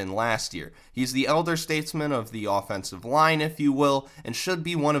captain last year. He's the elder statesman of the offensive line, if you will, and should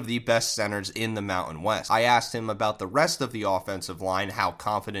be one of the best centers in the Mountain West. I asked him about the rest of the offensive line, how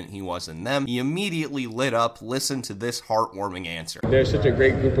confident he was in them. He immediately lit up. Listen to this heartwarming answer. They're such a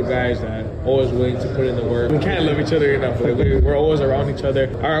great group of guys that are always willing to put in the work. We can't love each other enough. We're always around each other.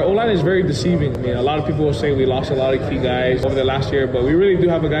 Our O-line is very deceiving. A lot of people will say we lost a lot of key guys over the last year, but we really do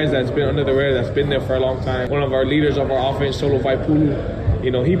have a guy that's been under the radar, that's been there for a long time. One of our leaders of our offense, Solo Vaipulu,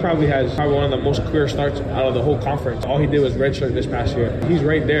 he probably has one of the most career starts out of the whole conference. All he did was redshirt this past year. He's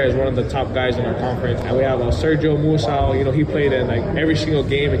right there as one of the top guys in our conference. And we have Sergio Musao. He played in every single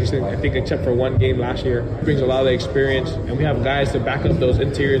game, I think except for 1 game last year. He brings a lot of experience. And we have guys to back up those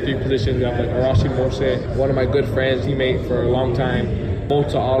interior 3 positions. We have Arashi Morse, one of my good friends, teammate for a long time. Mo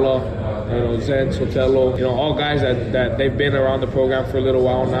Ta'ala, Zen Sotelo, all guys that they've been around the program for a little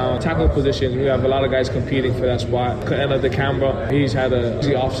while now. Tackle positions, we have a lot of guys competing for that spot. Kaena DeCambra, he's had a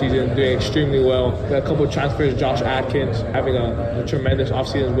easy offseason, doing extremely well. We got a couple of transfers, Josh Atkins, having a tremendous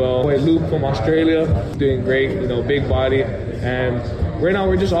offseason as well. Luke from Australia, doing great, big body. And right now,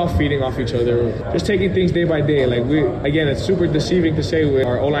 we're just all feeding off each other, just taking things day by day. Again, it's super deceiving to say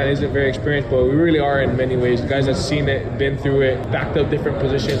our O-line isn't very experienced, but we really are in many ways. The guys have seen it, been through it, backed up different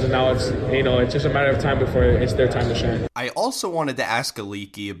positions, and now it's just a matter of time before it's their time to shine. I also wanted to ask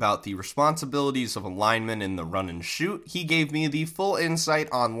Aliki about the responsibilities of a lineman in the run and shoot. He gave me the full insight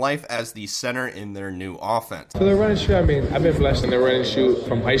on life as the center in their new offense. For the run and shoot, I've been blessed in the run and shoot.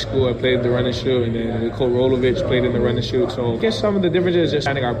 From high school, I played the run and shoot, and then Nicole Rolovich played in the run and shoot. So I guess some of the different difference is just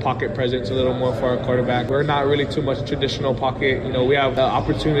finding our pocket presence a little more for our quarterback. We're not really too much traditional pocket. We have the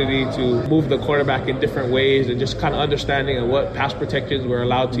opportunity to move the quarterback in different ways and just kind of understanding of what pass protections we're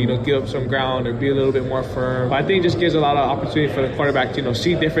allowed to, give up some ground or be a little bit more firm. But I think it just gives a lot of opportunity for the quarterback to,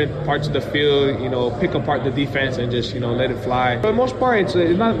 see different parts of the field, pick apart the defense and just, let it fly. For the most part, it's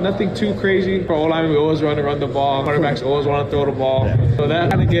not nothing too crazy. For O-linemen, we always want to run the ball. Quarterbacks always want to throw the ball. So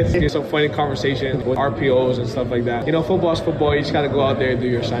that kind of gets some funny conversations with RPOs and stuff like that. Football's football. You just got to go out there and do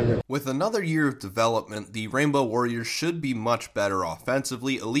your assignment. With another year of development, the Rainbow Warriors should be much better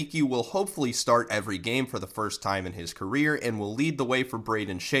offensively. Aliki will hopefully start every game for the first time in his career and will lead the way for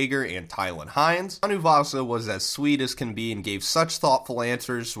Braden Shager and Tylan Hines. Anuvasa was as sweet as can be and gave such thoughtful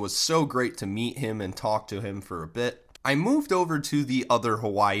answers. Was so great to meet him and talk to him for a bit. I moved over to the other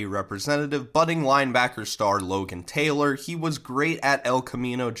Hawaii representative, budding linebacker star Logan Taylor. He was great at El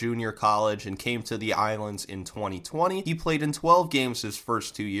Camino Junior College and came to the Islands in 2020. He played in 12 games his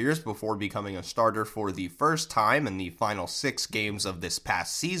first 2 years before becoming a starter for the first time in the final 6 games of this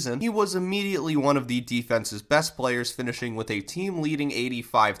past season. He was immediately one of the defense's best players, finishing with a team-leading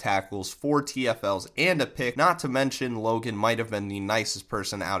 85 tackles, 4 TFLs, and a pick. Not to mention, Logan might have been the nicest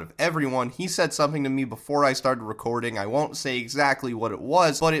person out of everyone. He said something to me before I started recording. I won't say exactly what it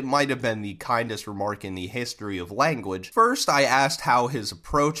was, but it might have been the kindest remark in the history of language. First, I asked how his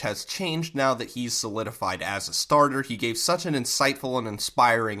approach has changed now that he's solidified as a starter. He gave such an insightful and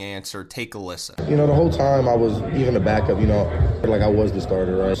inspiring answer. Take a listen. The whole time I was even a backup, like I was the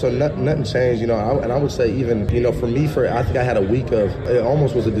starter, right? So nothing changed, and I would say even, for me, I think I had a week of, it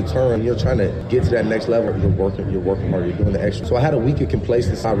almost was a deterrent. You're trying to get to that next level. You're working hard, you're doing the extra. So I had a week of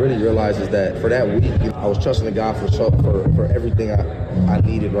complacency. I really realized is that for that week, I was trusting the God for everything I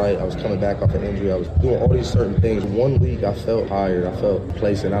needed, right? I was coming back off an injury. I was doing all these certain things. 1 week, I felt tired. I felt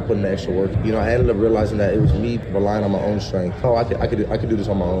complacent. I put in the extra work. I ended up realizing that it was me relying on my own strength. Oh, I could do this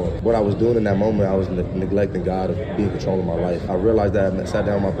on my own. What I was doing in that moment, I was neglecting God of being in control of my life. I realized that. I sat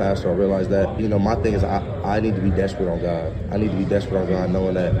down with my pastor. I realized that, my thing is I need to be desperate on God. I need to be desperate on God,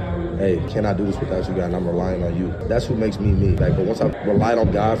 knowing that, hey, can I do this without you, God? And I'm relying on you. That's what makes me me. But once I relied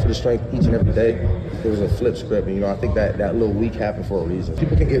on God for the strength each and every day, it was a flip script. And, I think that little week happened for a reason.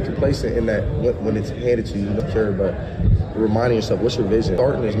 People can get complacent in that when it's handed to you, sure, but reminding yourself, what's your vision?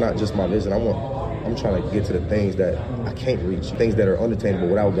 Starting is not just my vision. I'm trying to get to the things that I can't reach, things that are unattainable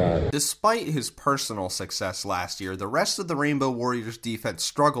without God. Despite his personal success last year, the rest of the Rainbow Warriors defense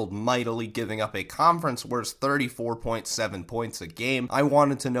struggled mightily, giving up a conference-worst 34.7 points a game. I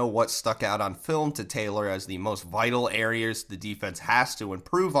wanted to know what stuck out on film to Taylor as the most vital areas the defense has to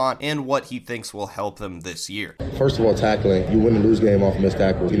improve on and what he thinks will help them this year. First of all, tackling. You win and lose game off missed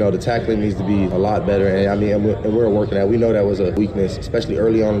tackles. The tackling needs to be a lot better, and we're working at it. We know that was a weakness, especially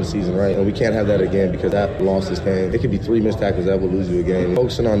early on in the season, right? And we can't have that again because that lost this game. It could be 3 missed tackles that will lose you a game.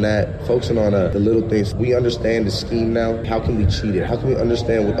 Focusing on that, focusing on the little things. We understand the scheme now. How can we cheat it? How can we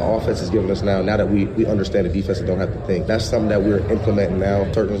understand what the offense is giving us now that we understand the defense and don't have to think? That's something that we're implementing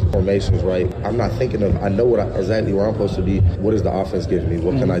now. Certain formations, right? I'm not thinking of, I know exactly where I'm supposed to be. What is the offense giving me?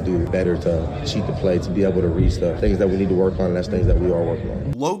 What can I do better to cheat the play, to be able to read stuff? Things that we need to work on, and that's things that we are working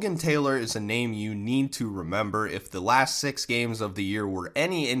on. Logan Taylor is a name you need to remember. If the last 6 games of the year were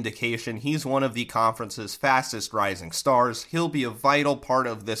any indication, he's one of the conference's fastest rising stars. He'll be a vital part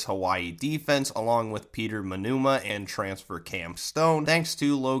of this Hawaii defense, along with Peter Manuma and transfer Cam Stone. Thanks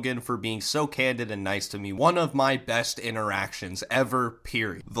to Logan for being so candid and nice to me. One of my best interactions ever,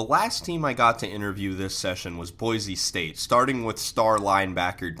 period. The last team I got to interview this session was Boise State, starting with star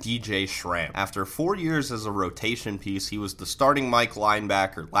linebacker DJ Schramm. After 4 years as a rotation piece, he was the starting Mike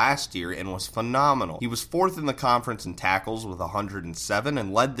linebacker last year and was phenomenal. He was 4th in the conference in tackles with 107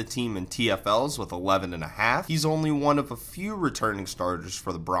 and led the team in TFLs with 11.5. He's only one of a few returning starters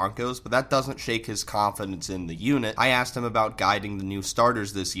for the Broncos, but that doesn't shake his confidence in the unit. I asked him about guiding the new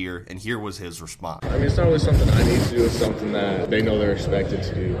starters this year, and here was his response. It's not really something I need to do. It's something that they know they're expected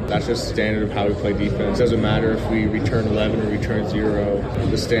to do. That's just standard of how we play defense. It doesn't matter if we return 11 or return 0.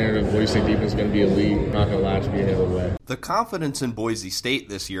 The standard of Boise State defense is going to be elite. I'm not going to allow it to be any other way. The confidence in Boise State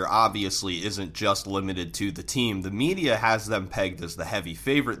this year obviously isn't just limited to the team. The media has them pegged as the heavy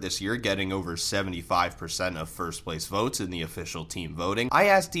favorite this year, getting over 75% of first place votes in the official team voting. I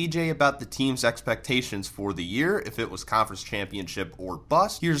asked DJ about the team's expectations for the year, if it was conference championship or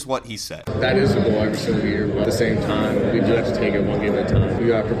bust. Here's what he said. That is the goal every single year, but at the same time, we do have to take it one game at a time. We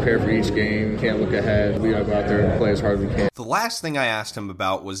got to prepare for each game, can't look ahead. We got to go out there and play as hard as we can. The last thing I asked him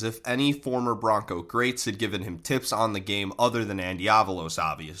about was if any former Bronco greats had given him tips on the game other than Andy Avalos,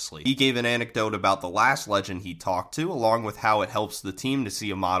 obviously. He gave an anecdote about the last legend he talked to, along with how it helps the team to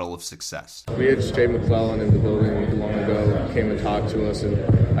see a model of success. We had Jay McClellan in the building long ago. came and talked to us, and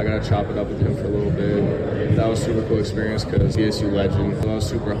I got to chop it up with him for a little bit. That was a super cool experience because BSU legend. I was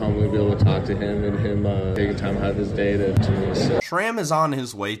super humbled to be able to talk to him and him taking time out of his day to me. So. Schramm is on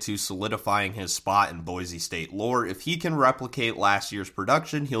his way to solidifying his spot in Boise State lore. If he can replicate last year's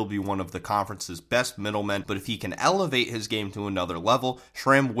production, he'll be one of the conference's best middlemen, but if he can elevate his game to another level,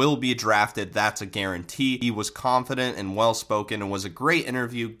 Schramm will be drafted. That's a guarantee. He was confident and well-spoken and was a great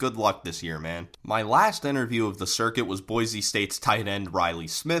interview. Good luck this year, man. My last interview of the circuit was Boise State's tight end Riley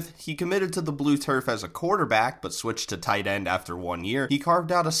Smith. He committed to the blue turf as a quarterback, but switched to tight end after 1 year. He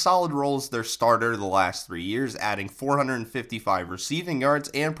carved out a solid role as their starter the last 3 years, adding 455 receiving yards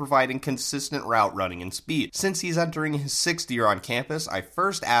and providing consistent route running and speed. Since he's entering his 6th year on campus, I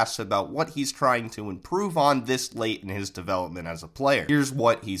first asked about what he's trying to improve on this late in his development as a player. Here's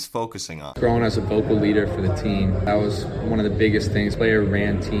what he's focusing on. Growing as a vocal leader for the team, that was one of the biggest things. Player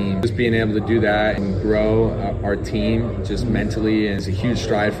ran team. Just being able to do that and grow our team just mentally is a huge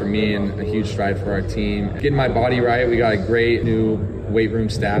stride for me and a huge stride for our team. Getting my body right, we got a great new weight room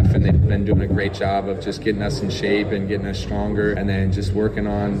staff, and they've been doing a great job of just getting us in shape and getting us stronger, and then just working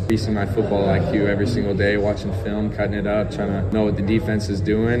on increasing my football IQ every single day, watching film, cutting it up, trying to know what the defense is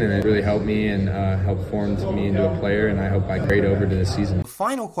doing, and it really helped me and helped form me into a player, and I hope I grade over to the season. The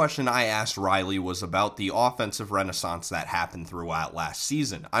final question I asked Riley was about the offensive renaissance that happened throughout last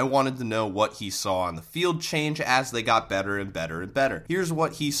season. I wanted to know what he saw on the field change as they got better and better and better. Here's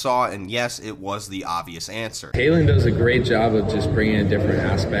what he saw, and yes, it was the obvious answer. Kalen does a great job of just bringing a different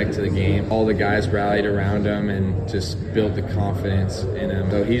aspect to the game. All the guys rallied around him and just built the confidence in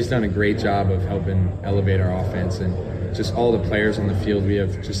him. So he's done a great job of helping elevate our offense, and just all the players on the field. We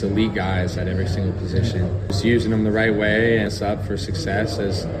have just elite guys at every single position. Just using them the right way and us up for success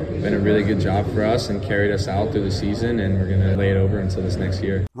has been a really good job for us and carried us out through the season, and we're going to lay it over until this next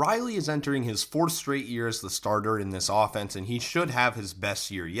year. Riley is entering his 4th straight year as the starter in this offense, and he should have his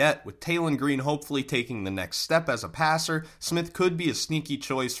best year yet. With Taylen Green hopefully taking the next step as a passer, Smith could be a sneaky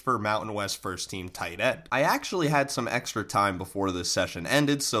choice for Mountain West first team tight end. I actually had some extra time before this session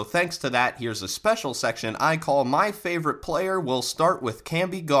ended, so thanks to that, here's a special section I call My Favorite Player. We'll start with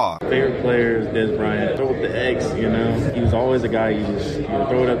Camby Gaw. Favorite player is Dez Bryant. Throw with the X, you know. He was always a guy you just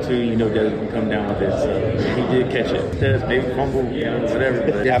throw it up to, you know Dez can come down with it. So he did catch it. Dez, maybe fumble, you know, whatever.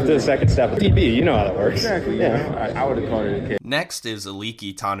 But after the second step of DB, you know how that works. Exactly, yeah. You know, I would have called it a catch. Next is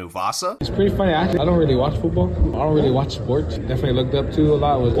Aliki Tanuvasa. It's pretty funny, actually. I don't really watch football. I don't really watch sports. Definitely looked up to a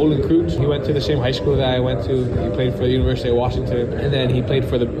lot was Olin Kreutz. He went to the same high school that I went to. He played for the University of Washington, and then he played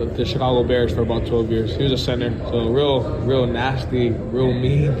for the Chicago Bears for about 12 years. He was a center, so real nasty, real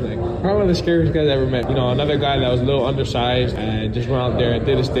mean. Like probably one of the scariest guys I ever met. You know, another guy that was a little undersized and just went out there and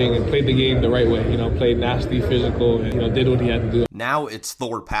did his thing and played the game the right way. You know, played nasty, physical, and did what he had to do. Now it's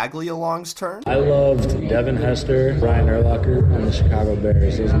Thor Paglialong's turn. I loved Devin Hester, Brian Urlacher, and the Chicago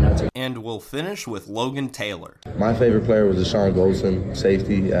Bears. Those are my two. And we'll finish with Logan Taylor. My favorite player was Deshaun Goldson,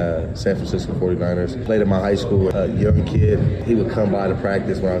 safety, San Francisco 49ers. Played at my high school, a young kid. He would come by to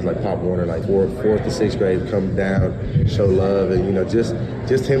practice when I was like Pop Warner, like fourth to 6th grade, come down, show love, and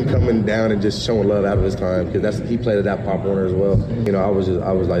just him coming down and just showing love out of his time, because he played at that Pop Warner as well. I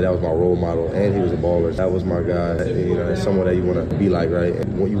was like, that was my role model, and he was a baller. That was my guy. It's someone that you want to be like, right?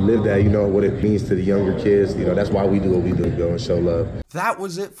 And when you live that, you know what it means to the younger kids. That's why we do what we do, go and show love. That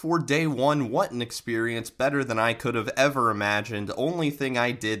was it for day one. What an experience, better than I could have ever imagined. Only thing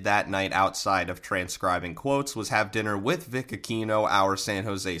I did that night outside of transcribing quotes was have dinner with Vic Aquino, our San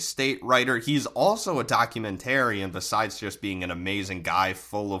Jose State writer. He's also a documentarian, besides just being an amazing guy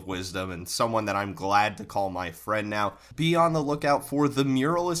full of wisdom and someone that I'm glad to call my friend now. Be on the lookout for The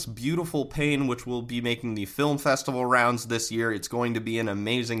Muralist Beautiful Pain, which will be making the film festival rounds this year. It's going to be an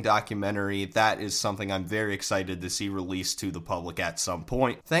amazing documentary. That is something I'm very excited to see released to the public at some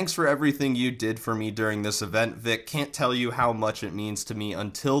point. Thanks for everything you did for me during this event, Vic. Can't tell you how much it means to me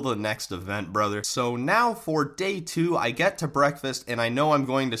until the next event, brother. So now for day 2, I get to breakfast, and I know I'm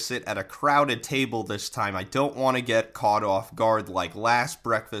going to sit at a crowded table this time. I don't want to get caught off guard like last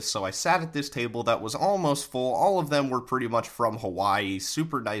breakfast, so I sat at this table that was almost full. All of them were pretty much from Hawaii,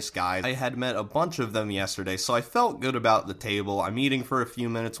 super nice guys. I had met a bunch of them yesterday, so I felt good about the table. I'm eating for a few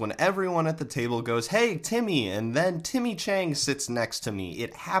minutes when everyone at the table goes, "Hey, Timmy," and then Timmy Chang sits next to me.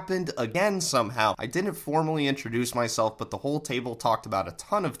 It happened again somehow. I didn't formally introduce myself, but the whole table talked about a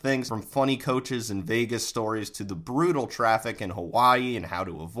ton of things, from funny coaches and Vegas stories to the brutal traffic in Hawaii and how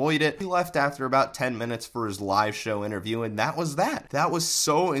to avoid it. He left after about 10 minutes for his live show interview, and that was that. That was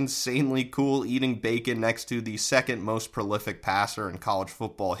so insanely cool, eating bacon next to the second most prolific passer in college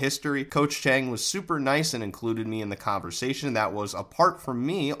football history. Coach Chang was super nice and included me in the conversation and that was, apart from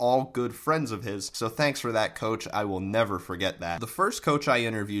me, all good friends of his. So thanks for that, Coach. I will never forget that. The first coach I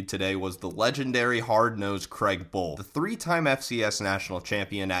interviewed today was the legendary hard-nosed Craig Bohl. The 3-time FCS national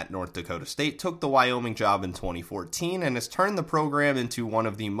champion at North Dakota State took the Wyoming job in 2014 and has turned the program into one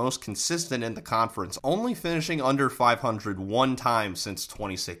of the most consistent in the conference, only finishing under 500 one time since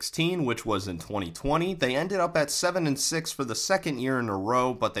 2016, which was in 2020. They ended up at 7-6 for the second year in a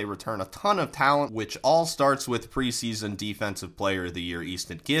row, but they return a ton of talent, which all starts with preseason Defensive Player of the Year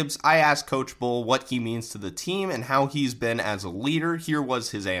Easton Gibbs. I asked Coach Bohl what he means to the team and how he's been as a leader. Here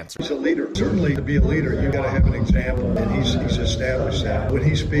was his answer. He's a leader. Certainly, to be a leader, you got to have an example, and he's established that. When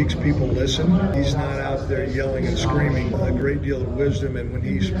he speaks, people listen. He's not out there yelling and screaming. A great deal of wisdom, and when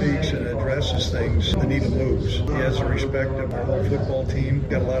he speaks and addresses things, the needle moves. He has the respect of our whole football team.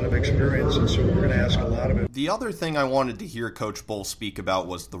 Got a lot of experience, and so we're going to ask a lot of him. The other thing I wanted to hear Coach Bohl speak about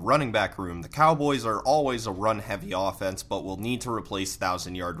was the running back room. The Cowboys are always a run-heavy offense, but will need to replace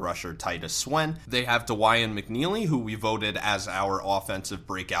 1,000-yard rusher Titus Swen. They have DeWyan McNeely, who we voted as our offensive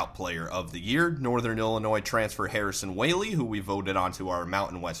breakout player of the year, Northern Illinois transfer Harrison Whaley, who we voted onto our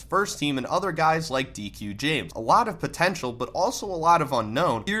Mountain West first team, and other guys like DQ James. A lot of potential, but also a lot of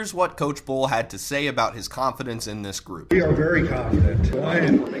unknown. Here's what Coach Bohl had to say about his confidence in this group. We are very confident.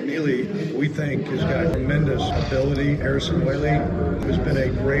 DeWyan McNeely, we think, has got tremendous ability. Harrison Whaley has been a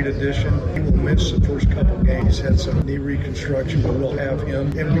great addition. He will miss the first couple games. He's had some knee reconstruction, but we'll have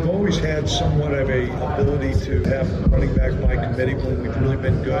him. And we've always had somewhat of a ability to have running back by committee when we've really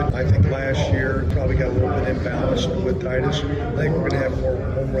been good. I think last year probably got a little bit imbalanced with Titus. I think we're going to have more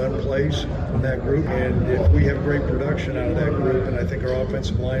home run plays in that group. And if we have great production out of that group, and I think our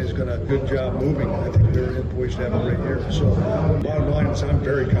offensive line is going to do a good job moving, I think we're poised to have a great year. So bottom line is I'm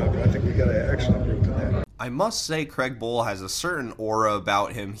very confident. I think we got an excellent group in that. I must say Craig Bohl has a certain aura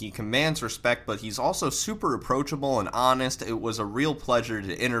about him. He commands respect, but he's also super approachable and honest. It was a real pleasure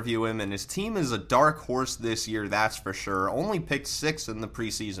to interview him, and his team is a dark horse this year, that's for sure. Only picked 6th in the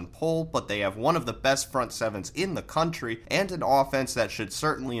preseason poll, but they have one of the best front sevens in the country, and an offense that should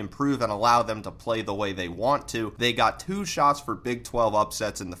certainly improve and allow them to play the way they want to. They got 2 shots for Big 12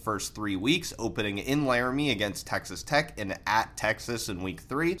 upsets in the first 3 weeks, opening in Laramie against Texas Tech and at Texas in week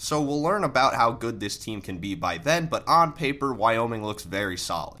 3, so we'll learn about how good this team can be by then, but on paper, Wyoming looks very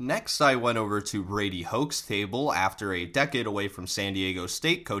solid. Next, I went over to Brady Hoke's table. After a decade away from San Diego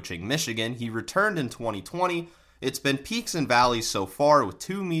State coaching Michigan, he returned in 2020. It's been peaks and valleys so far, with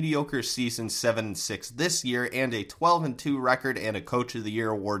 2 mediocre seasons, 7-6 this year, and a 12-2 record and a Coach of the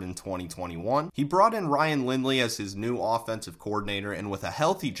Year award in 2021. He brought in Ryan Lindley as his new offensive coordinator, and with a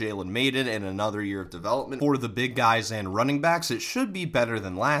healthy Jalen Maiden and another year of development for the big guys and running backs, it should be better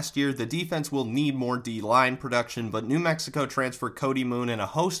than last year. The defense will need more D-line production, but New Mexico transfer Cody Moon and a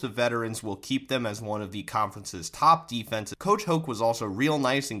host of veterans will keep them as one of the conference's top defenses. Coach Hoke was also real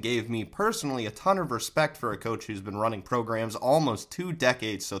nice and gave me personally a ton of respect for a coach who's been running programs almost 2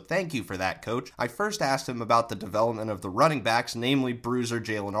 decades, so thank you for that, Coach. I first asked him about the development of the running backs, namely bruiser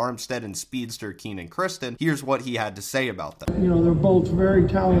Jalen Armstead and speedster Keenan Kristen. Here's what he had to say about them. You know, they're both very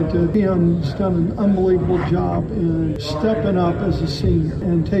talented. Keon's done an unbelievable job in stepping up as a senior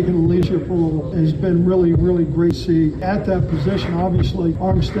and taking a leadership role. It's been really, really great to see. At that position, obviously,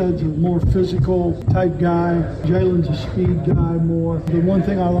 Armstead's a more physical type guy. Jalen's a speed guy more. The one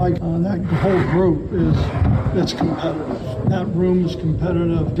thing I like that whole group is that's competitive. That room is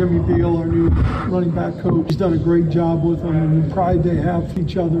competitive. Jimmy Beal, our new running back coach, he's done a great job with them, and the pride they have for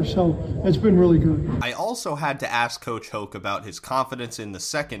each other, so it's been really good. I also had to ask Coach Hoke about his confidence in the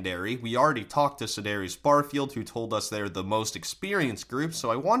secondary. We already talked to Cedarius Barfield, who told us they're the most experienced group, so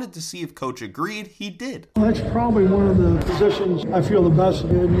I wanted to see if Coach agreed. He did. That's probably one of the positions I feel the best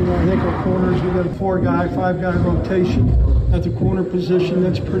in. You know, I think our corners, we've got a 4-guy, 5-guy rotation. At the corner position,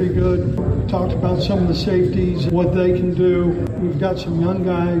 that's pretty good. We talked about some of the safeties, what they can do. We've got some young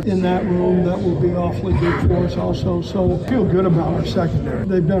guys in that room that will be awfully good for us also. So I feel good about our secondary.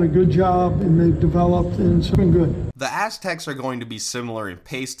 They've done a good job, and they've developed, and it's been good. The Aztecs are going to be similar in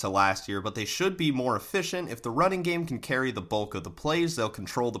pace to last year, but they should be more efficient. If the running game can carry the bulk of the plays, they'll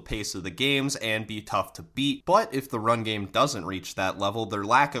control the pace of the games and be tough to beat. But if the run game doesn't reach that level, their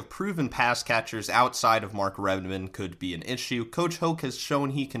lack of proven pass catchers outside of Mark Redmond could be an issue. Coach Hoke has shown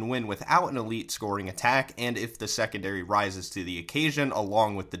he can win without an elite scoring attack, and if the secondary rises to the occasion,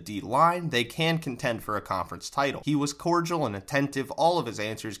 along with the D-line, they can contend for a conference title. He was cordial and attentive. All of his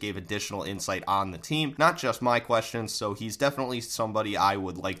answers gave additional insight on the team, not just my questions, questions, so he's definitely somebody I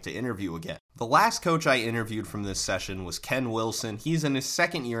would like to interview again. The last coach I interviewed from this session was Ken Wilson. He's in his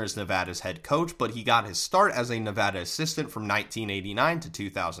second year as Nevada's head coach, but he got his start as a Nevada assistant from 1989 to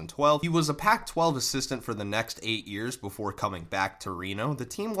 2012. He was a Pac-12 assistant for the next 8 years before coming back to Reno. The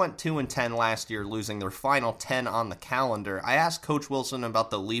team went 2-10 last year, losing their final 10 on the calendar. I asked Coach Wilson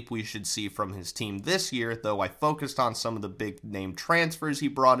about the leap we should see from his team this year, though I focused on some of the big-name transfers he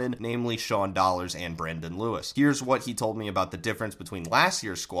brought in, namely Sean Dollars and Brandon Lewis. Here's what he told me about the difference between last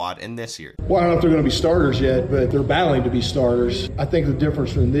year's squad and this year. Well, I don't know if they're going to be starters yet, but they're battling to be starters. I think the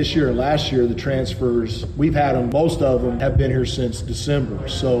difference from this year and last year, the transfers, we've had them, most of them have been here since December.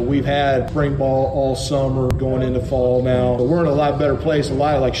 So we've had spring ball all summer, going into fall now. But we're in a lot better place. A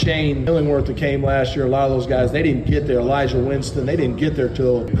lot of like Shane Illingworth that came last year, a lot of those guys, they didn't get there. Elijah Winston, they didn't get there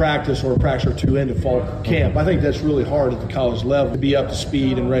till practice or practice or two into fall camp. I think that's really hard at the college level to be up to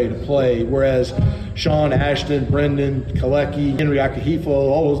speed and ready to play. Whereas Sean, Ashton, Brendan, Kalecki, Henry Akahifo,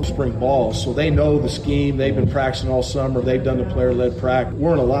 all those spring balls. So they know the scheme. They've been practicing all summer. They've done the player-led practice.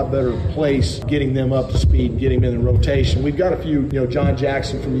 We're in a lot better place getting them up to speed, getting them in the rotation. We've got a few, John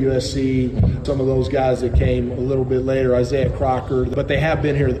Jackson from USC, some of those guys that came a little bit later, Isaiah Crocker, but they have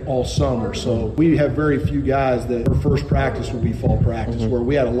been here all summer. So we have very few guys that their first practice will be fall practice, where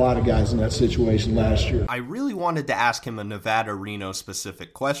we had a lot of guys in that situation last year. I really wanted to ask him a Nevada-Reno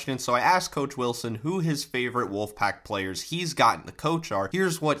specific question, so I asked Coach Wilson who his favorite Wolfpack players he's gotten to coach are.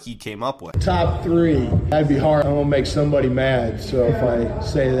 Here's what he came up with. Top three. That'd be hard. I'm going to make somebody mad, so if I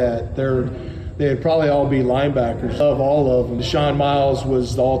say that, they'd probably all be linebackers. Love all of them. Deshaun Miles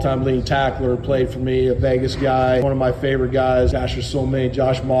was the all-time leading tackler, played for me, a Vegas guy. One of my favorite guys. Gosh, there's so many.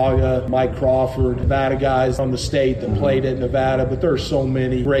 Josh Maga, Mike Crawford, Nevada guys from the state that played at Nevada, but there are so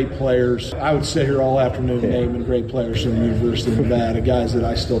many great players. I would sit here all afternoon naming great players from the University of Nevada, guys that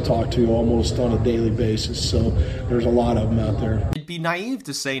I still talk to almost on a daily basis, so there's a lot of them out there. It'd be naive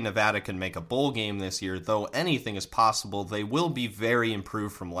to say Nevada can make a bowl game this year, though anything is possible. They will be very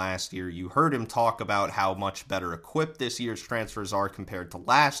improved from last year. You heard him talk about how much better equipped this year's transfers are compared to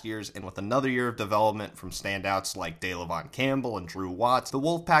last year's, and with another year of development from standouts like Dalavon Campbell and Drew Watts, the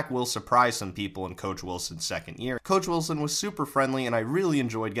Wolfpack will surprise some people in Coach Wilson's second year. Coach Wilson was super friendly, and I really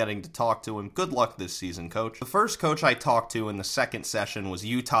enjoyed getting to talk to him. Good luck this season, Coach. The first coach I talked to in the second session was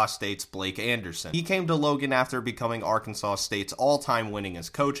Utah State's Blake Anderson. He came to Logan after becoming Arkansas State's all-time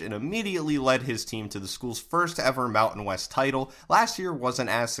winningest coach and immediately led his team to the school's first ever Mountain West title. Last year wasn't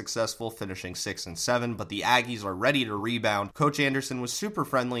as successful, finishing 6-7, but the Aggies are ready to rebound. Coach Anderson was super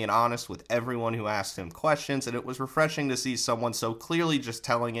friendly and honest with everyone who asked him questions, and it was refreshing to see someone so clearly just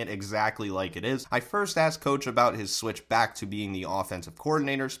telling it exactly like it is. I first asked Coach about his switch back to being the offensive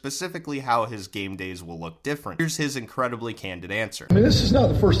coordinator, specifically how his game days will look different. Here's his incredibly candid answer. This is not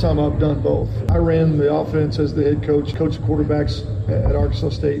the first time I've done both. I ran the offense as the head coach, coached quarterbacks at Arkansas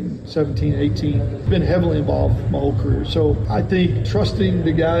State in 17, 18. Been heavily involved my whole career. So I think trusting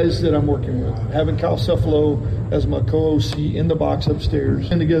the guys that I'm working with, having Kyle Cephalo as my co-OC in the box upstairs,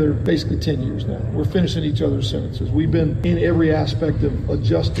 been together basically 10 years now. We're finishing each other's sentences. We've been in every aspect of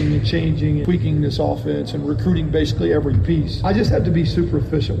adjusting and changing and tweaking this offense and recruiting basically every piece. I just have to be super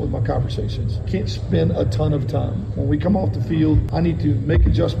efficient with my conversations. Can't spend a ton of time. When we come off the field, I need to make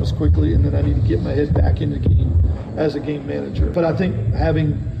adjustments quickly, and then I need to get my head back in the game as a game manager. But I think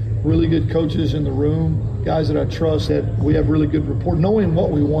having really good coaches in the room, guys that I trust, that we have really good rapport, knowing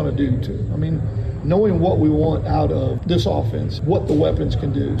what we want to do too. Knowing what we want out of this offense, what the weapons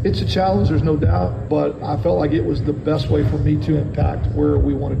can do. It's a challenge, there's no doubt, but I felt like it was the best way for me to impact where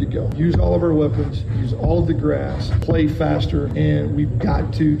we wanted to go. Use all of our weapons, use all of the grass, play faster, and we've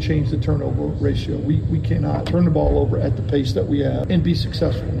got to change the turnover ratio. We cannot turn the ball over at the pace that we have and be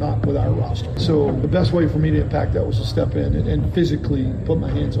successful, not with our roster. So the best way for me to impact that was to step in and physically put my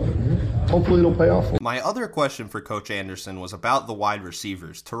hands on it. Hopefully it'll pay off. My other question for Coach Anderson was about the wide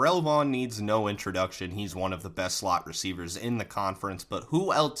receivers. Terrell Vaughn needs no introduction. He's one of the best slot receivers in the conference, but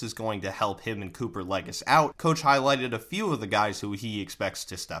who else is going to help him and Cooper Legas out? Coach highlighted a few of the guys who he expects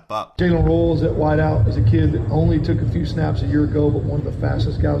to step up. Jalen Rolls at wideout is a kid that only took a few snaps a year ago, but one of the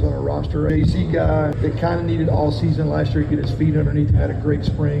fastest guys on our roster. JC guy that kind of needed all season last year to get his feet underneath him, had a great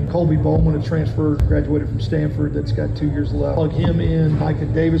spring. Colby Bowman, a transfer, graduated from Stanford, that's got 2 years left. Plug him in. Micah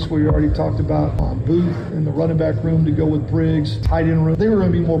Davis, we already talked about. Booth in the running back room to go with Briggs. Tight end room. They were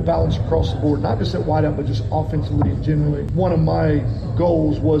going to be more balanced across the board. Not just at wideout, but just offensively and generally. One of my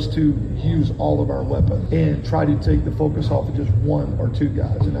goals was to use all of our weapons and try to take the focus off of just one or two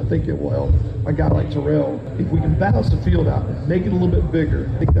guys. And I think it will help a guy like Terrell. If we can balance the field out and make it a little bit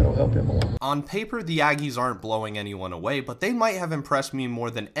bigger, I think that'll help him a lot. On paper, the Aggies aren't blowing anyone away, but they might have impressed me more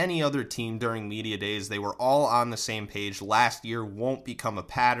than any other team during media days. They were all on the same page. Last year won't become a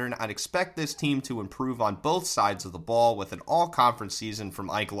pattern. I'd expect this team to improve on both sides of the ball with an all-conference season from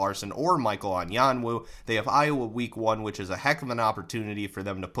Ike Larson or Michael Onyanwu. They have Iowa week 1, which is a heck of an opportunity for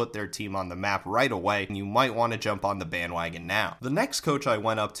them to put their team on the map right away, and you might want to jump on the bandwagon now. The next coach I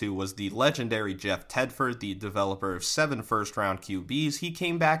went up to was the legendary Jeff Tedford, the developer of 7 first-round QBs. He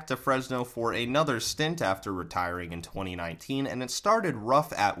came back to Fresno for another stint after retiring in 2019, and it started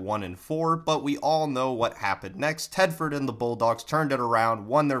rough at 1-4, but we all know what happened next. Tedford and the Bulldogs turned it around,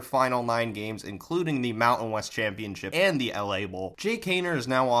 won their final 9 games, including the Mountain West Championship and the LA Bowl. Jake Haener is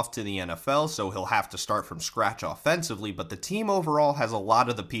now off to the NFL, so he'll have to start from scratch offensively, but the team overall has a lot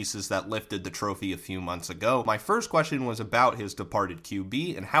of the pieces that lifted the trophy a few months ago. My first question was about his departed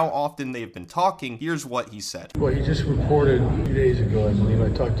QB and how often they've been talking. Here's what he said. Well, he just reported 2 days ago, I believe. I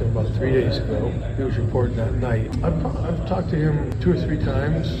talked to him about 3 days ago. He was reporting that night. I've talked to him 2 or 3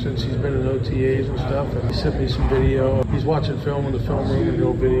 times since he's been in OTAs and stuff, and he sent me some video. He's watching film in the film room and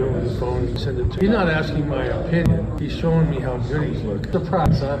no video on his phone and send it to me. He's not asking my opinion. He's showing me how good he's looking.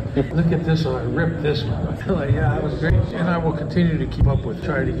 Surprise, huh? Look at this one. I ripped this one. I'm like, yeah, that was great. And I will continue to keep up with,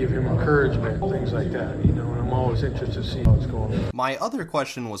 try to give him encouragement, things like that, and I'm always interested to see how it's going. My other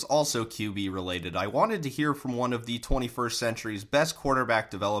question was also QB related. I wanted to hear from one of the 21st century's best quarterback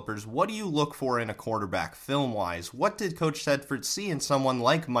developers. What do you look for in a quarterback film-wise? What did Coach Tedford see in someone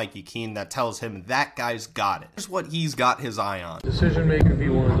like Mikey Keene that tells him that guy's got it? Here's what he's got his eye on. Decision making,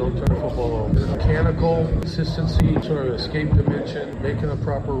 B1, don't turn the football over. Mechanical, consistency, sort of escape dimension, making the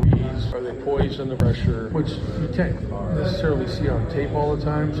proper reads. Are they poised under pressure? Which you can't necessarily see on tape all the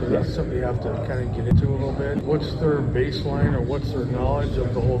time, so that's something you have to kind of get into a little bit. What's their baseline or what's their knowledge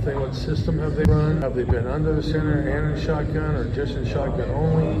of the whole thing? What system have they run? Have they been under the center and in shotgun or just in shotgun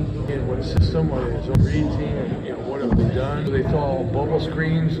only? In what system? Are they a zone read team? And, what have they done? Do they throw bubble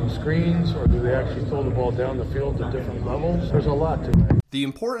screens and screens, or do they actually throw the ball down the field to different levels? There's a lot to it. The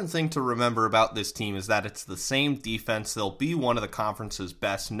important thing to remember about this team is that it's the same defense. They'll be one of the conference's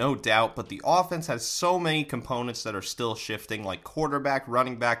best, no doubt, but the offense has so many components that are still shifting, like quarterback,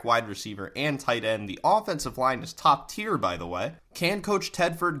 running back, wide receiver, and tight end. The offensive line is top tier, by the way. Can Coach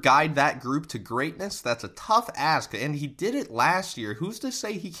Tedford guide that group to greatness? That's a tough ask, and he did it last year. Who's to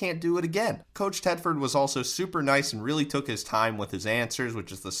say he can't do it again? Coach Tedford was also super nice and really took his time with his answers,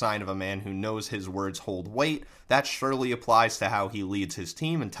 which is the sign of a man who knows his words hold weight. That surely applies to how he leads his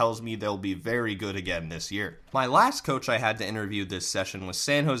team and tells me they'll be very good again this year. My last coach I had to interview this session was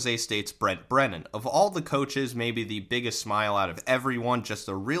San Jose State's Brent Brennan. Of all the coaches, maybe the biggest smile out of everyone, just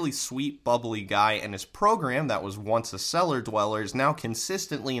a really sweet, bubbly guy, and his program that was once a cellar dweller is now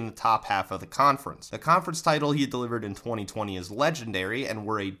consistently in the top half of the conference. The conference title he delivered in 2020 is legendary, and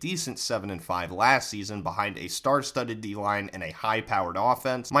were a decent 7-5 last season behind a star-studded D-line and a high-powered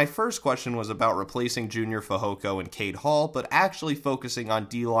offense. My first question was about replacing Junior Fehoko and Cade Hall, but actually focusing on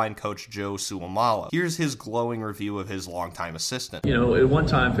D-line coach Joe Suomala. Here's his glowing review of his longtime assistant. At one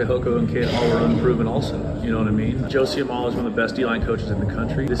time, Fehoko and Cade Hall were unproven also. You know what I mean? Joe Suomala is one of the best D-line coaches in the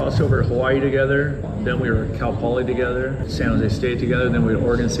country. They crossed over at Hawaii together, then we were at Cal Poly together, San Jose State together, then we were at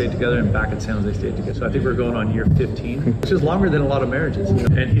Oregon State together, and back at San Jose State together. So I think we're going on year 15, which is longer than a lot of marriages.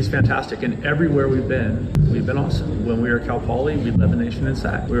 And he's fantastic. And everywhere we've been awesome. When we were at Cal Poly, we led the nation in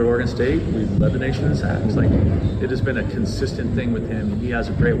sacks. We were at Oregon State, we led the nation in sacks. It has been a consistent thing with him. He has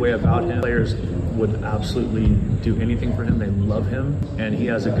a great way about him. Players would absolutely do anything for him. They love him, and he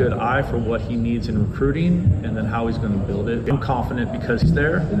has a good eye for what he needs in recruiting and then how he's going to build it. I'm confident because he's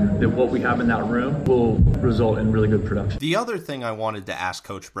there that what we have in that room will result in really good production. The other thing I wanted to ask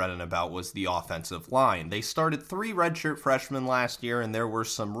Coach Brennan about was the offensive line. They started 3 redshirt freshmen last year, and there were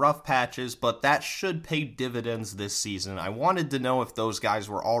some rough patches, but that should pay dividends this season. I wanted to know if those guys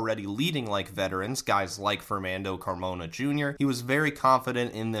were already leading like veterans, guys like Fernando Carmona Jr. He was very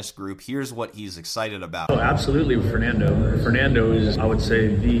confident in this group. Here's what he's excited about. Oh, absolutely with Fernando. Fernando is, I would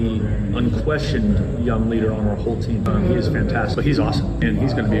say, the unquestioned young leader on our whole team. He is fantastic, but he's awesome, and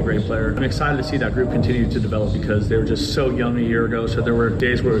he's going to be a great player. I'm excited to see that group continue to develop because they were just so young a year ago, so there were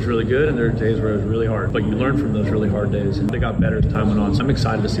days where it was really good and there were days where it was really hard, but you learn from those really hard days, and they got better as time went on, so I'm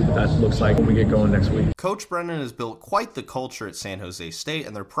excited to see what that looks like when we get going next week. Coach Brennan has built quite the culture at San Jose State,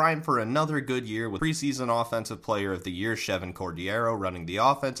 and they're primed for another good year with preseason Offensive Player of the Year Chevan Cordeiro Romero running the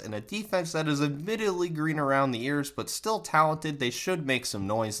offense, and a defense that is admittedly green around the ears, but still talented. They should make some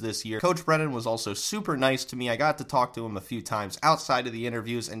noise this year. Coach Brennan was also super nice to me. I got to talk to him a few times outside of the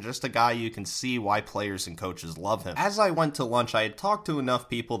interviews, and just a guy you can see why players and coaches love him. As I went to lunch, I had talked to enough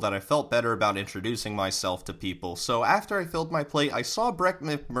people that I felt better about introducing myself to people, so after I filled my plate, I saw Brett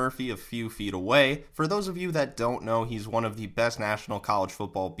McMurphy a few feet away. For those of you that don't know, he's one of the best national college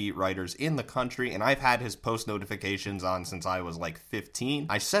football beat writers in the country, and I've had his post notifications on since I was like 15.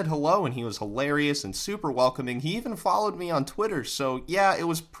 I said hello, and he was hilarious and super welcoming. He even followed me on Twitter, so yeah, it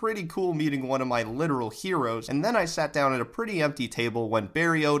was pretty cool meeting one of my literal heroes. And then I sat down at a pretty empty table when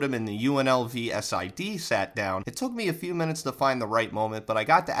Barry Odom and the UNLV SID sat down. It took me a few minutes to find the right moment, but I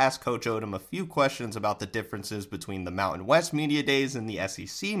got to ask Coach Odom a few questions about the differences between the Mountain West media days and the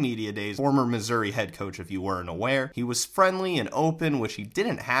SEC media days. Former Missouri head coach, if you weren't aware. He was friendly and open, which he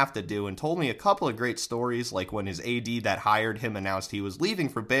didn't have to do, and told me a couple of great stories, like when his AD that hired him announced he was leaving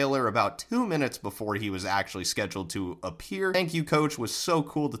for Baylor about 2 minutes before he was actually scheduled to appear. Thank you, Coach. Was so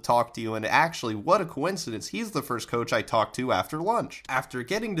cool to talk to you, and actually, what a coincidence. He's the first coach I talked to after lunch. After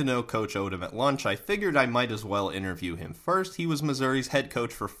getting to know Coach Odom at lunch, I figured I might as well interview him first. He was Missouri's head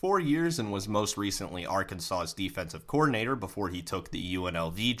coach for 4 years and was most recently Arkansas's defensive coordinator before he took the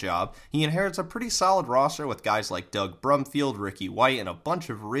UNLV job. He inherits a pretty solid roster with guys like Doug Brumfield, Ricky White, and a bunch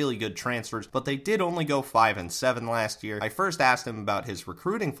of really good transfers, but they did only go 5-7 last year. I first asked him about his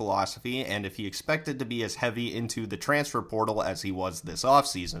recruiting philosophy and if he expected to be as heavy into the transfer portal as he was this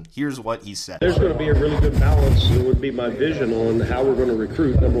offseason. Here's what he said. There's going to be a really good balance. It would be my vision on how we're going to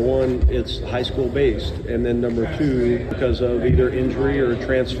recruit. Number one, it's high school based, and then number two, because of either injury or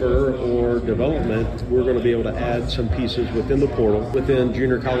transfer or development, we're going to be able to add some pieces within the portal, within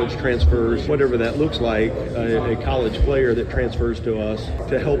junior college transfers, whatever that looks like, a college player that transfers to us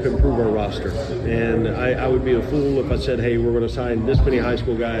to help improve our roster. And I would be a fool if I said, hey, we're going to sign this many high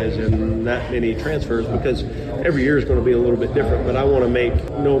school guys and that many transfers, because every year is going to be a little bit different. But I want to make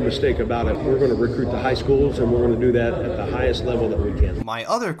no mistake about it. We're going to recruit the high schools, and we're going to do that at the highest level that we can. My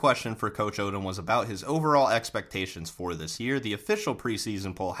other question for Coach Odom was about his overall expectations for this year. The official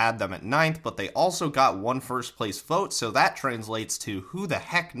preseason poll had them at 9th, but they also got one first place vote, so that translates to who the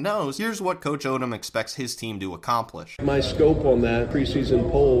heck knows. Here's what Coach Odom expects his team to accomplish. My scope on that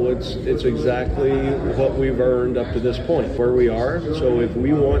preseason poll, it's exactly what we've earned up to this point, where we are. So if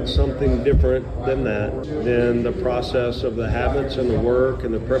we want something different than that, then the process of the habits and the work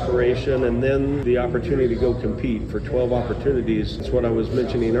and the preparation and then the opportunity to go compete for 12 opportunities, it's what I was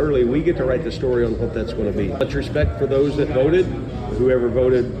mentioning earlier. We get to write the story on what that's going to be. Much respect for those that voted. Whoever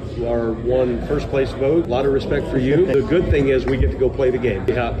voted our one first place vote, a lot of respect for you. The good thing is we get to go play the game,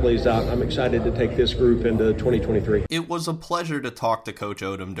 see how it plays out. I'm excited to take this group into 2023. It was a pleasure to talk to Coach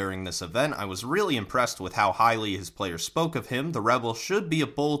Odom during this event. I was really impressed with how highly his players spoke of him. The Rebels should be a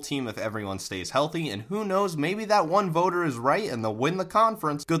bowl team if everyone stays healthy, and who knows, maybe that one voter is right and they'll win the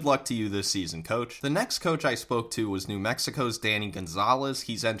conference. Good luck to you this season, Coach. The next coach I spoke to was New Mexico's Danny Gonzalez.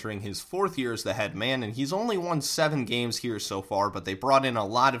 He's entering his 4th year as the head man, and he's only won 7 games here so far, but they brought in a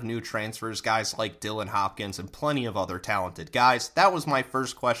lot of new transfers, guys like Dylan Hopkins and plenty of other talented guys. That was my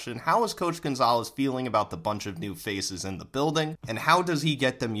first question. How is Coach Gonzalez feeling about the bunch of new faces in the building, and how does he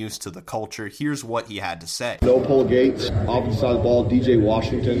get them used to the culture? Here's what he had to say. Noel Gates, offensive side of the ball. DJ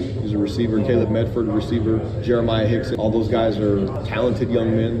Washington is a receiver. Caleb Medford, a receiver. Jeremiah Hickson. All those guys are talented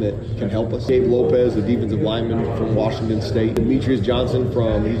young men that can help us. Gabe Lopez, the defensive lineman from Washington State. Demetrius Johnson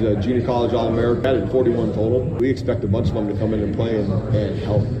he's a junior college All-American. Added 41 total. We expect a bunch of them to come in and play and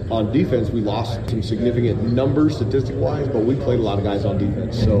help. On defense, we lost some significant numbers statistic-wise, but we played a lot of guys on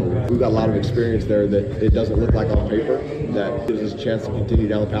defense. So we've got a lot of experience there that it doesn't look like on paper. That gives us a chance to continue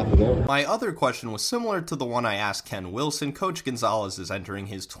down the path we're going. My other question was similar to the one I asked Ken Wilson. Coach Gonzalez is entering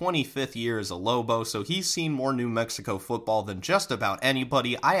his 25th year as a Lobo, so he's seen more New Mexico football than just about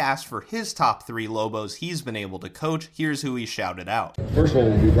anybody. I asked for his top 3 Lobos he's been able to coach. Here's who he shouted out. First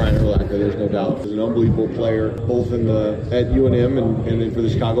one would be Brian Urlacher, there's no doubt. He's an unbelievable player, both at UNM and then for the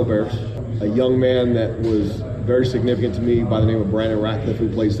Chicago Bears. A young man that was very significant to me by the name of Brandon Ratcliffe, who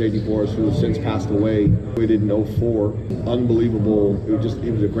played safety for us, who has since passed away. We did in 2004. Unbelievable. He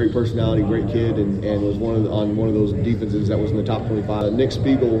was a great personality, great kid, and was on one of those defenses that was in the top 25. Nick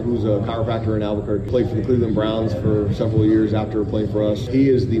Spiegel, who's a chiropractor in Albuquerque, played for the Cleveland Browns for several years after playing for us. He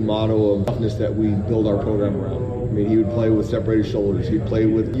is the motto of toughness that we build our program around. I mean, he would play with separated shoulders. He'd play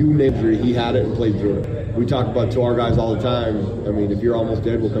with, you name it, he had it and played through it. we talk about to our guys all the time, I mean, if you're almost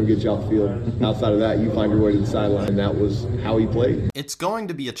dead, we'll come get you off the field. Outside of that, you find your way to the sideline, and that was how he played. It's going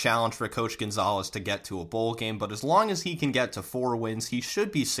to be a challenge for Coach Gonzalez to get to a bowl game, but as long as he can get to 4 wins, he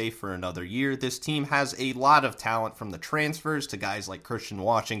should be safe for another year. This team has a lot of talent, from the transfers to guys like Christian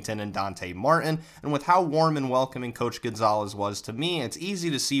Washington and Dante Martin, and with how warm and welcoming Coach Gonzalez was to me, it's easy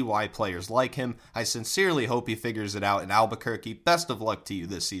to see why players like him. I sincerely hope he figures it out in Albuquerque. Best of luck to you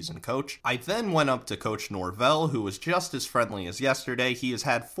this season, Coach. I then went up to Coach Norvell, who was just as friendly as yesterday. He has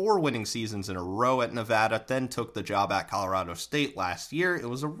had 4 winning seasons in a row at Nevada, then took the job at Colorado State last year. It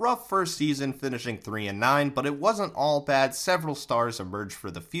was a rough first season, finishing 3-9, but it wasn't all bad. Several stars emerged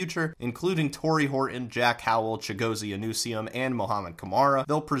for the future, including Torrey Horton, Jack Howell, Chigozie Anusium, and Mohamed Kamara.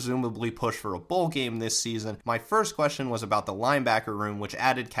 They'll presumably push for a bowl game this season. My first question was about the linebacker room, which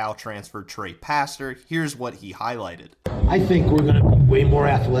added Cal transfer Trey Pastor. Here's what he highlighted. I think we're going to be way more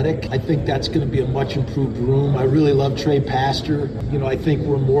athletic. I think that's going to be a much improved room. I really love Trey Pastor. I think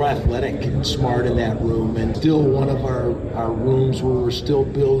we're more athletic and smart in that room, and still one of our rooms where we're still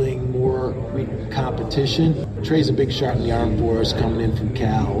building more competition. Trey's a big shot in the arm for us coming in from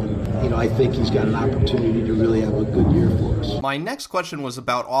Cal, and I think he's got an opportunity to really have a good year for us. My next question was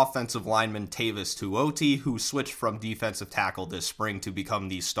about offensive lineman Tavis Tuoti, who switched from defensive tackle this spring to become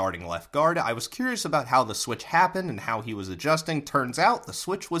the starting left guard. I was curious about how the switch happened and how he was adjusting. Turns out the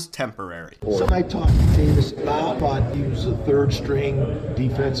switch was temporary. Something I talked to Tavis about, thought he was a third string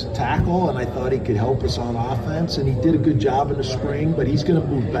defensive tackle, and I thought he could help us on offense, and he did a good job in the spring, but he's going to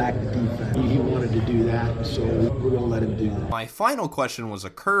move back to defense. He wanted to do that, so we're going to let him do that. My final question was a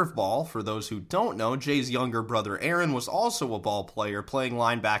curveball. For those who don't know, Jay's younger brother Aaron was also a ball player, playing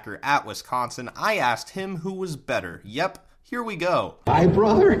linebacker at Wisconsin. I asked him who was better. Yep. Here we go. My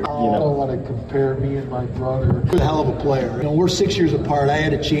brother? I don't want to compare me and my brother. He's a hell of a player. We're 6 years apart. I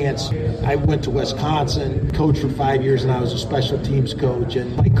had a chance. I went to Wisconsin, coached for 5 years, and I was a special teams coach.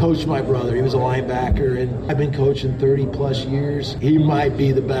 And I coached my brother. He was a linebacker, and I've been coaching 30-plus years. He might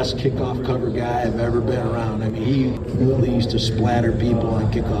be the best kickoff cover guy I've ever been around. I mean, he really used to splatter people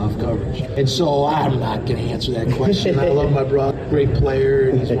on kickoff coverage. And so I'm not going to answer that question. I love my brother. Great player,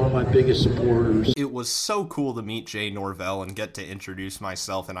 and he's one of my biggest supporters. It was so cool to meet Jay Norvell and get to introduce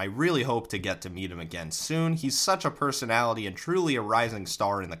myself, and I really hope to get to meet him again soon. He's such a personality and truly a rising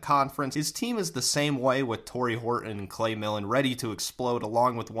star in the conference. His team is the same way, with Torrey Horton and Clay Millen ready to explode,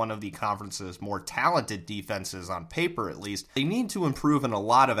 along with one of the conference's more talented defenses, on paper at least. They need to improve in a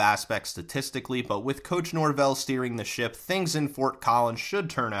lot of aspects statistically, but with Coach Norvell steering the ship, things in Fort Collins should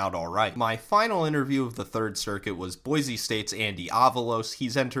turn out alright. My final interview of the third circuit was Boise State's Andy Avalos.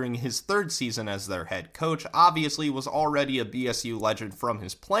 He's entering his 3rd season as their head coach. Obviously was already a BSU legend from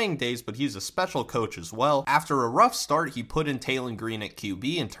his playing days, but he's a special coach as well. After a rough start, he put in Taylon Green at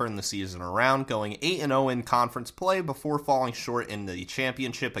QB and turned the season around, going 8-0 in conference play before falling short in the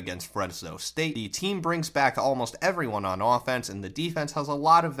championship against Fresno State. The team brings back almost everyone on offense, and the defense has a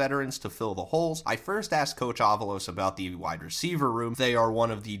lot of veterans to fill the holes. I first asked Coach Avalos about the wide receiver room. They are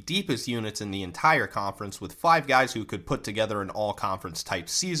one of the deepest units in the entire conference, with 5 guys who could put together an all-conference type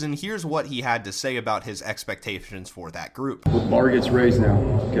season. Here's what he had to say about his expectations for that group. The bar gets raised now,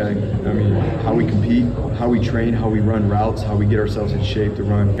 okay? I mean, how we compete, how we train, how we run routes, how we get ourselves in shape to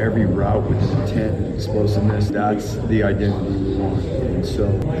run every route with intent and explosiveness, that's the identity we want. And so,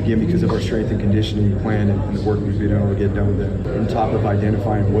 again, because of our strength and conditioning plan and the work we've been able to get done with them, on top of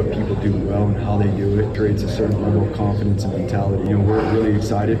identifying what people do well and how they do it, creates a certain level of confidence and mentality. We're really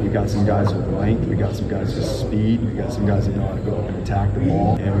excited. We got some guys with length, we got some guys with speed, we got some guys that know how to go up and attack the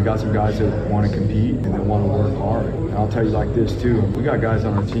ball, and we got some guys that want to compete and that want to work hard. And I'll tell you like this too, we got guys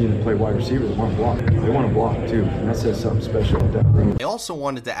on our team that play wide receiver that want to block. They want to block too, and that says something special at that room. I also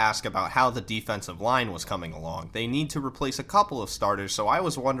wanted to ask about how the defensive line was coming along. They need to replace a couple of starters, so I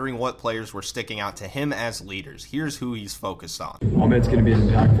was wondering what players were sticking out to him as leaders. Here's who he's focused on. Ahmed's going to be an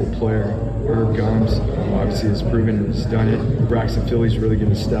impactful player. Herb Gums obviously has proven and has done it. Braxton Philly's really going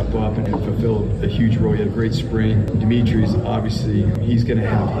to step up and fulfill a huge role. He had a great spring. Dimitri's obviously, he's going to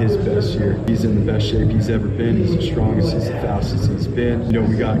have his best year. He's in the best shape he's ever been. He's the strongest, he's the fastest he's been.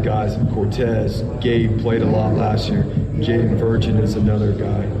 We got guys in Cortez. Gabe played a lot last year. Jaden Virgin is another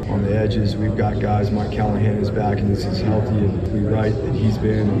guy on the edges. We've got guys, Mike Callahan is back and is as healthy and we right that he's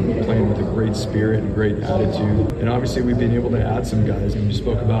been, and playing with a great spirit and great attitude. And obviously we've been able to add some guys. And we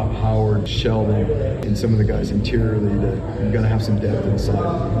spoke about Howard, Sheldon, and some of the guys interiorly that we've got to have some depth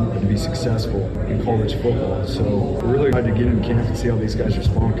inside to be successful in college football. So we're really glad to get in camp and see how these guys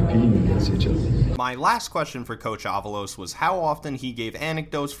respond competing against each other. My last question for Coach Avalos was how often he gave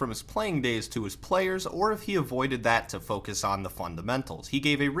anecdotes from his playing days to his players, or if he avoided that to focus on the fundamentals. He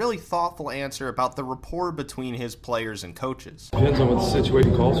gave a really thoughtful answer about the rapport between his players and coaches. Depends on what the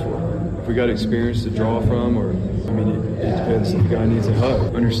situation calls for. If we got experience to draw from, or, it depends if the guy needs a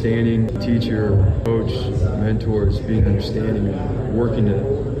hug. Understanding, teacher, coach, mentors, being understanding, and working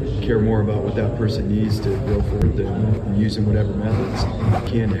to care more about what that person needs to go forward and using whatever methods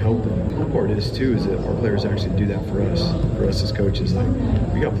can to help them. The cool part is too is that our players actually do that for us as coaches. Like,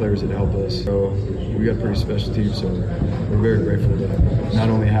 we got players that help us, so we got a pretty special team, so we're very grateful to not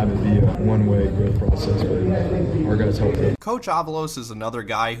only have it be a one-way growth process, but our guys help us. Coach Avalos is another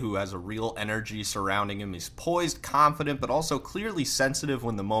guy who has a real energy surrounding him. He's poised, confident, but also clearly sensitive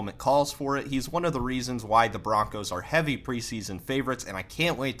when the moment calls for it. He's one of the reasons why the Broncos are heavy preseason favorites, and I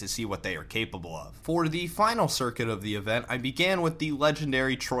can't wait to see what they are capable of. For the final circuit of the event, I began with the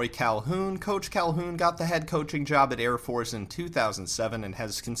legendary Troy Calhoun. Coach Calhoun got the head coaching job at Air Force in 2007 and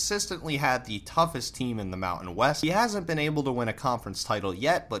has consistently had the toughest team in the Mountain West. He hasn't been able to win a conference title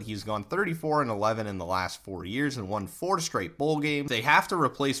yet, but he's gone 34-11 in the last 4 years and won 4 straight bowl games. They have to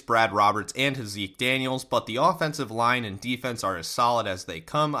replace Brad Roberts and Zeke Daniels, but the offensive line and defense are as solid as they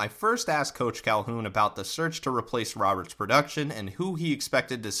come. I first asked Coach Calhoun about the search to replace Roberts' production and who he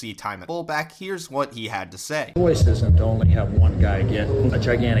expected to see time at fullback. Here's what he had to say. The choice isn't to only have one guy get a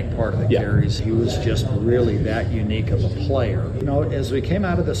gigantic part of the carries. He was just really that unique of a player. You know, as we came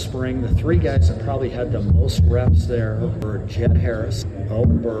out of the spring, the 3 guys that probably had the most reps there were Jed Harris,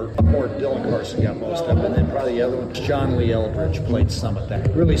 Owen Burke, or Dylan Carson got most of them, and then probably the other one, John Lee Eldridge, played some at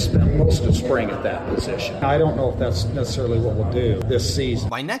that. Really spent most of spring at that position. I don't know if that's necessarily what we'll do this season.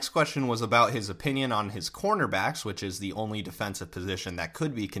 My next question was about his opinion on his cornerbacks, which is the only defensive position that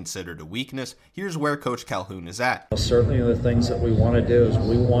could be considered a weakness. Here's where Coach Calhoun is at. Certainly the things that we want to do is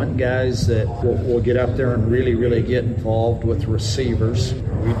we want guys that will get up there and really, really get involved with receivers.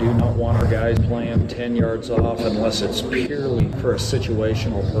 We do not want our guys playing 10 yards off unless it's purely for a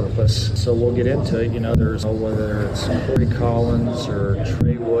situational purpose. So we'll get into it. You know, there's whether it's Corey Collins or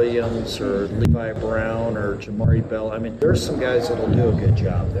Trey Williams or Levi Brown or Jamari Bell. I mean, there's some guys that'll do a good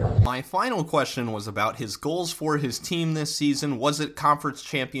job there. My final question was about his goals for his team this season. Was it conference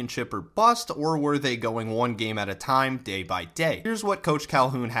championship or bust, or were they going one game at a time, day by day? Here's what Coach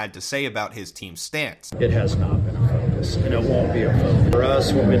Calhoun had to say about his team's stance. It has not been a focus, and it won't be a focus. For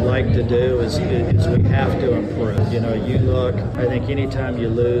us, what we'd like to do is we have to improve. You know, you look, I think anytime you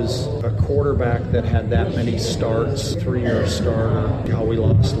lose a quarterback that had that many starts, 3-year starter, how we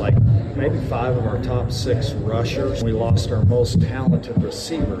lost like maybe 5 of our top 6 rushers. We lost our most talented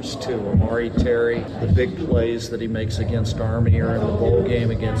receivers too. Amari Terry, the big plays that he makes against Army or in the bowl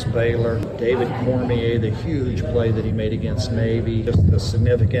game against Baylor. David Cormier, the huge play that he made against Navy. Just the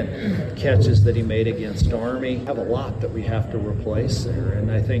significant catches that he made against Army. We have a lot that we have to replace there.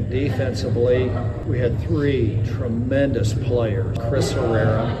 And I think defensively, we had 3 tremendous players. Chris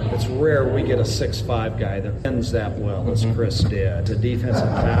Herrera. It's rare we get a 6'5" guy that ends that well as Chris did. The defensive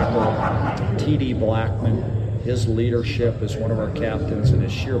tackle, T.D. Blackman. His leadership as one of our captains and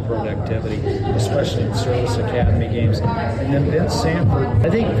his sheer productivity, especially in service academy games. And then Vince Sanford. I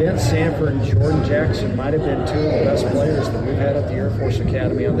think Vince Sanford and Jordan Jackson might have been 2 of the best players that we've had at the Air Force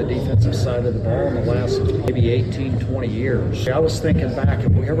Academy on the defensive side of the ball in the last maybe 18, 20 years. I was thinking back,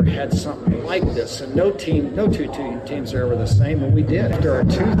 if we ever had something like this, and no two teams are ever the same, and we did. After our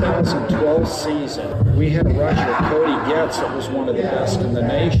 2012 season, we had a rusher, Cody Getz, that was one of the best in the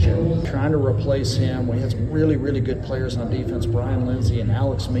nation. Trying to replace him, we had some really good players on defense, Brian Lindsay and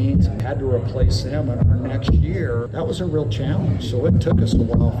Alex Means, and had to replace them in our next year. That was a real challenge. So it took us a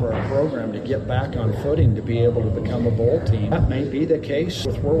while for our program to get back on footing to be able to become a bowl team. That may be the case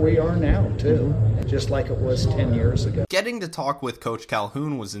with where we are now, too, just like it was 10 years ago. Getting to talk with Coach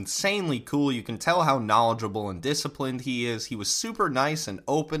Calhoun was insanely cool. You can tell how knowledgeable and disciplined he is. He was super nice and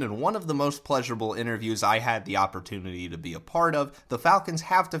open, and one of the most pleasurable interviews I had the opportunity to be a part of. The Falcons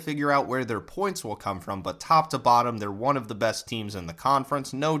have to figure out where their points will come from, but top to bottom, they're one of the best teams in the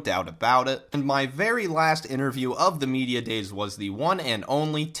conference, no doubt about it. And my very last interview of the media days was the one and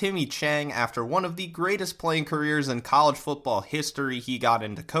only Timmy Chang. After one of the greatest playing careers in college football history, he got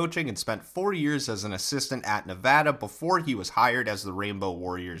into coaching and spent 4 years as an assistant at Nevada before he was hired as the Rainbow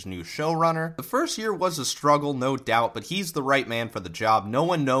Warriors' new showrunner. The first year was a struggle, no doubt, but he's the right man for the job. No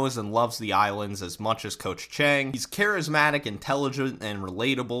one knows and loves the Islands as much as Coach Chang. He's charismatic, intelligent, and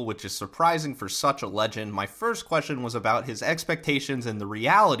relatable, which is surprising for such a legend. My first question was about his expectations and the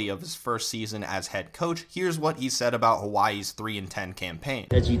reality of his first season as head coach. Here's what he said about Hawaii's 3-10 campaign.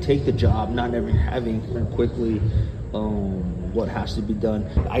 As you take the job, not ever having quickly what has to be done.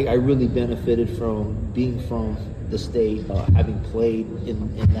 I really benefited from being from the state, having played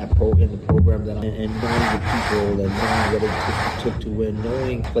in the program that I'm in, and knowing the people and knowing what it took to win,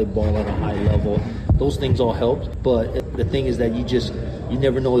 knowing play ball at a high level. Those things all helped. But the thing is that you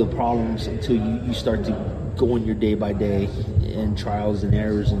never know the problems until you start to go in your day by day and trials and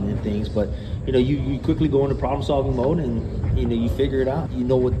errors and things. But you quickly go into problem solving mode, and you figure it out. You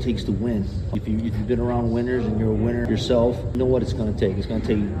know what it takes to win. If you've been around winners and you're a winner yourself, you know what it's going to take. It's going to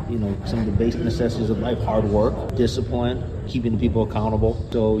take some of the basic necessities of life: hard work, discipline, keeping people accountable.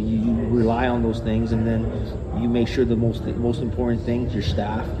 So you rely on those things, and then you make sure the most important things, your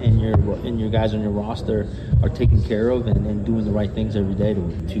staff and your guys on your roster, are taken care of and doing the right things every day to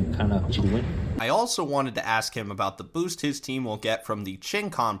kind of get you to win. I also wanted to ask him about the boost his team will get from the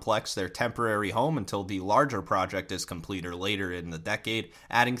Chin Complex, their temporary home until the larger project is complete or later in the decade,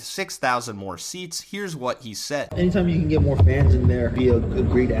 adding 6,000 more seats. Here's what he said. Anytime you can get more fans in there, be a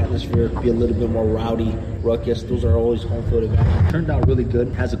great atmosphere, be a little bit more rowdy, ruckus, those are always home field events. It turned out really good.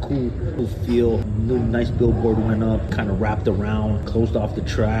 It has a cool feel. Nice billboard went up, kind of wrapped around, closed off the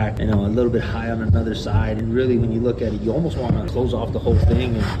track, a little bit high on another side. And really, when you look at it, you almost want to close off the whole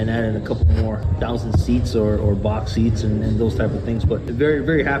thing and add in a couple more 1,000 seats or box seats and those type of things. But very,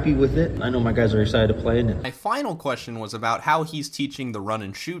 very happy with it. I know my guys are excited to play in it. My final question was about how he's teaching the run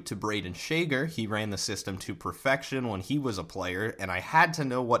and shoot to Braden Shager. He ran the system to perfection when he was a player, and I had to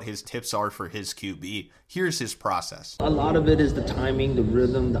know what his tips are for his QB. Here's his process. A lot of it is the timing, the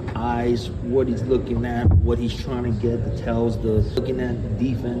rhythm, the eyes, what he's looking at, what he's trying to get, the tells, looking at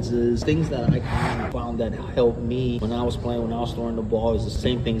defenses, things that I kind of found that helped me when I was playing, when I was throwing the ball. Is the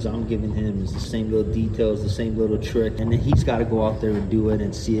same things I'm giving him, is the same little details, the same little trick, and then he's got to go out there and do it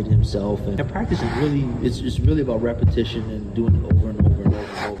and see it himself. And practice is really, it's really about repetition and doing it over and over and over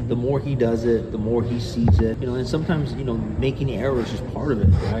and over. The more he does it, the more he sees it, and sometimes, making errors is part of it,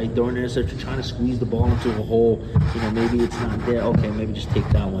 right? Throwing an interception, trying to squeeze the ball into a hole, maybe it's not there, okay, maybe just take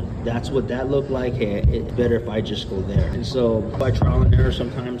that one. That's what that looked like. Hey, it's better if I just go there. And so by trial and error,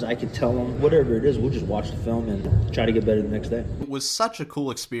 sometimes I could tell them, whatever it is, we'll just watch the film and try to get better the next day. It was such a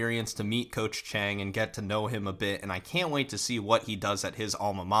cool experience to meet Coach Chang and get to know him a bit, and I can't wait to see what he does at his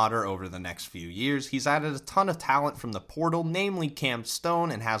alma mater over the next few years. He's added a ton of talent from the portal, namely Cam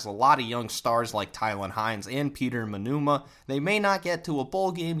Stone, and has a lot of young stars like Tylan Hines and Peter Manuma. They may not get to a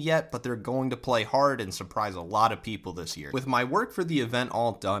bowl game yet, but they're going to play hard and surprise a lot of people this year. With my work for the event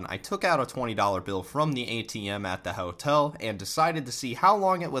all done, I took out a $20 bill from the ATM at the hotel and decided to see how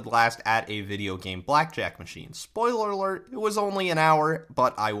long it would last at a video game blackjack machine. Spoiler alert, it was only an hour,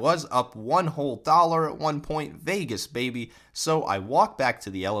 but I was up $1 whole at one point. Vegas, baby. So I walked back to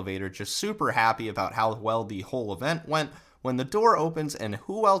the elevator, just super happy about how well the whole event went, when the door opens and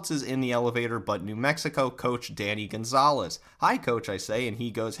who else is in the elevator but New Mexico coach Danny Gonzalez. Hi, coach, I say, and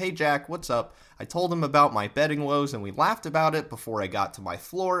he goes, hey, Jack, what's up? I told him about my betting woes, and we laughed about it before I got to my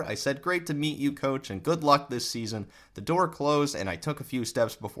floor. I said, great to meet you, coach, and good luck this season. The door closed, and I took a few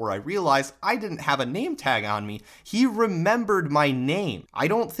steps before I realized I didn't have a name tag on me. He remembered my name. I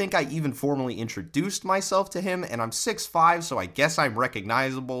don't think I even formally introduced myself to him, and I'm 6'5", so I guess I'm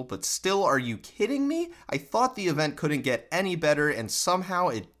recognizable, but still, are you kidding me? I thought the event couldn't get any better, and somehow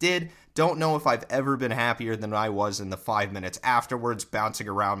it did. Don't know if I've ever been happier than I was in the 5 minutes afterwards, bouncing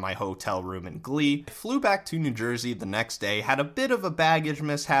around my hotel room in glee. I flew back to New Jersey the next day, had a bit of a baggage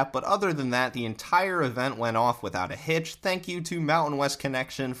mishap, but other than that, the entire event went off without a hitch. Thank you to Mountain West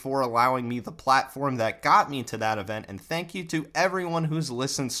Connection for allowing me the platform that got me to that event, and thank you to everyone who's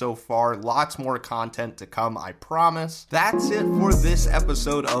listened so far. Lots more content to come, I promise. That's it for this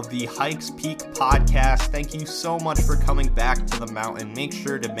episode of the Hikes Peak podcast. Thank you so much for coming back to the mountain. Make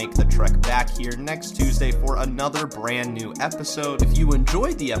sure to make the trek back here next Tuesday for another brand new episode. If you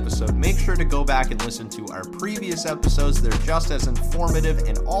enjoyed the episode, make sure to go back and listen to our previous episodes. They're just as informative,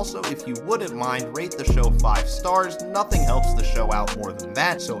 and also, if you wouldn't mind, rate the show 5 stars. Nothing helps the show out more than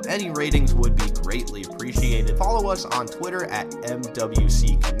that, so any ratings would be greatly appreciated. Follow us on Twitter at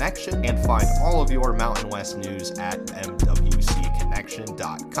MWC Connection, and find all of your Mountain West news at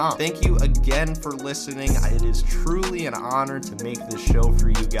MWCconnection.com. Thank you again for listening. It is truly an honor to make this show for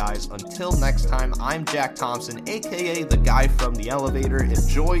you guys. Until next time, I'm Jack Thompson, aka the guy from the elevator.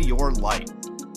 Enjoy your light.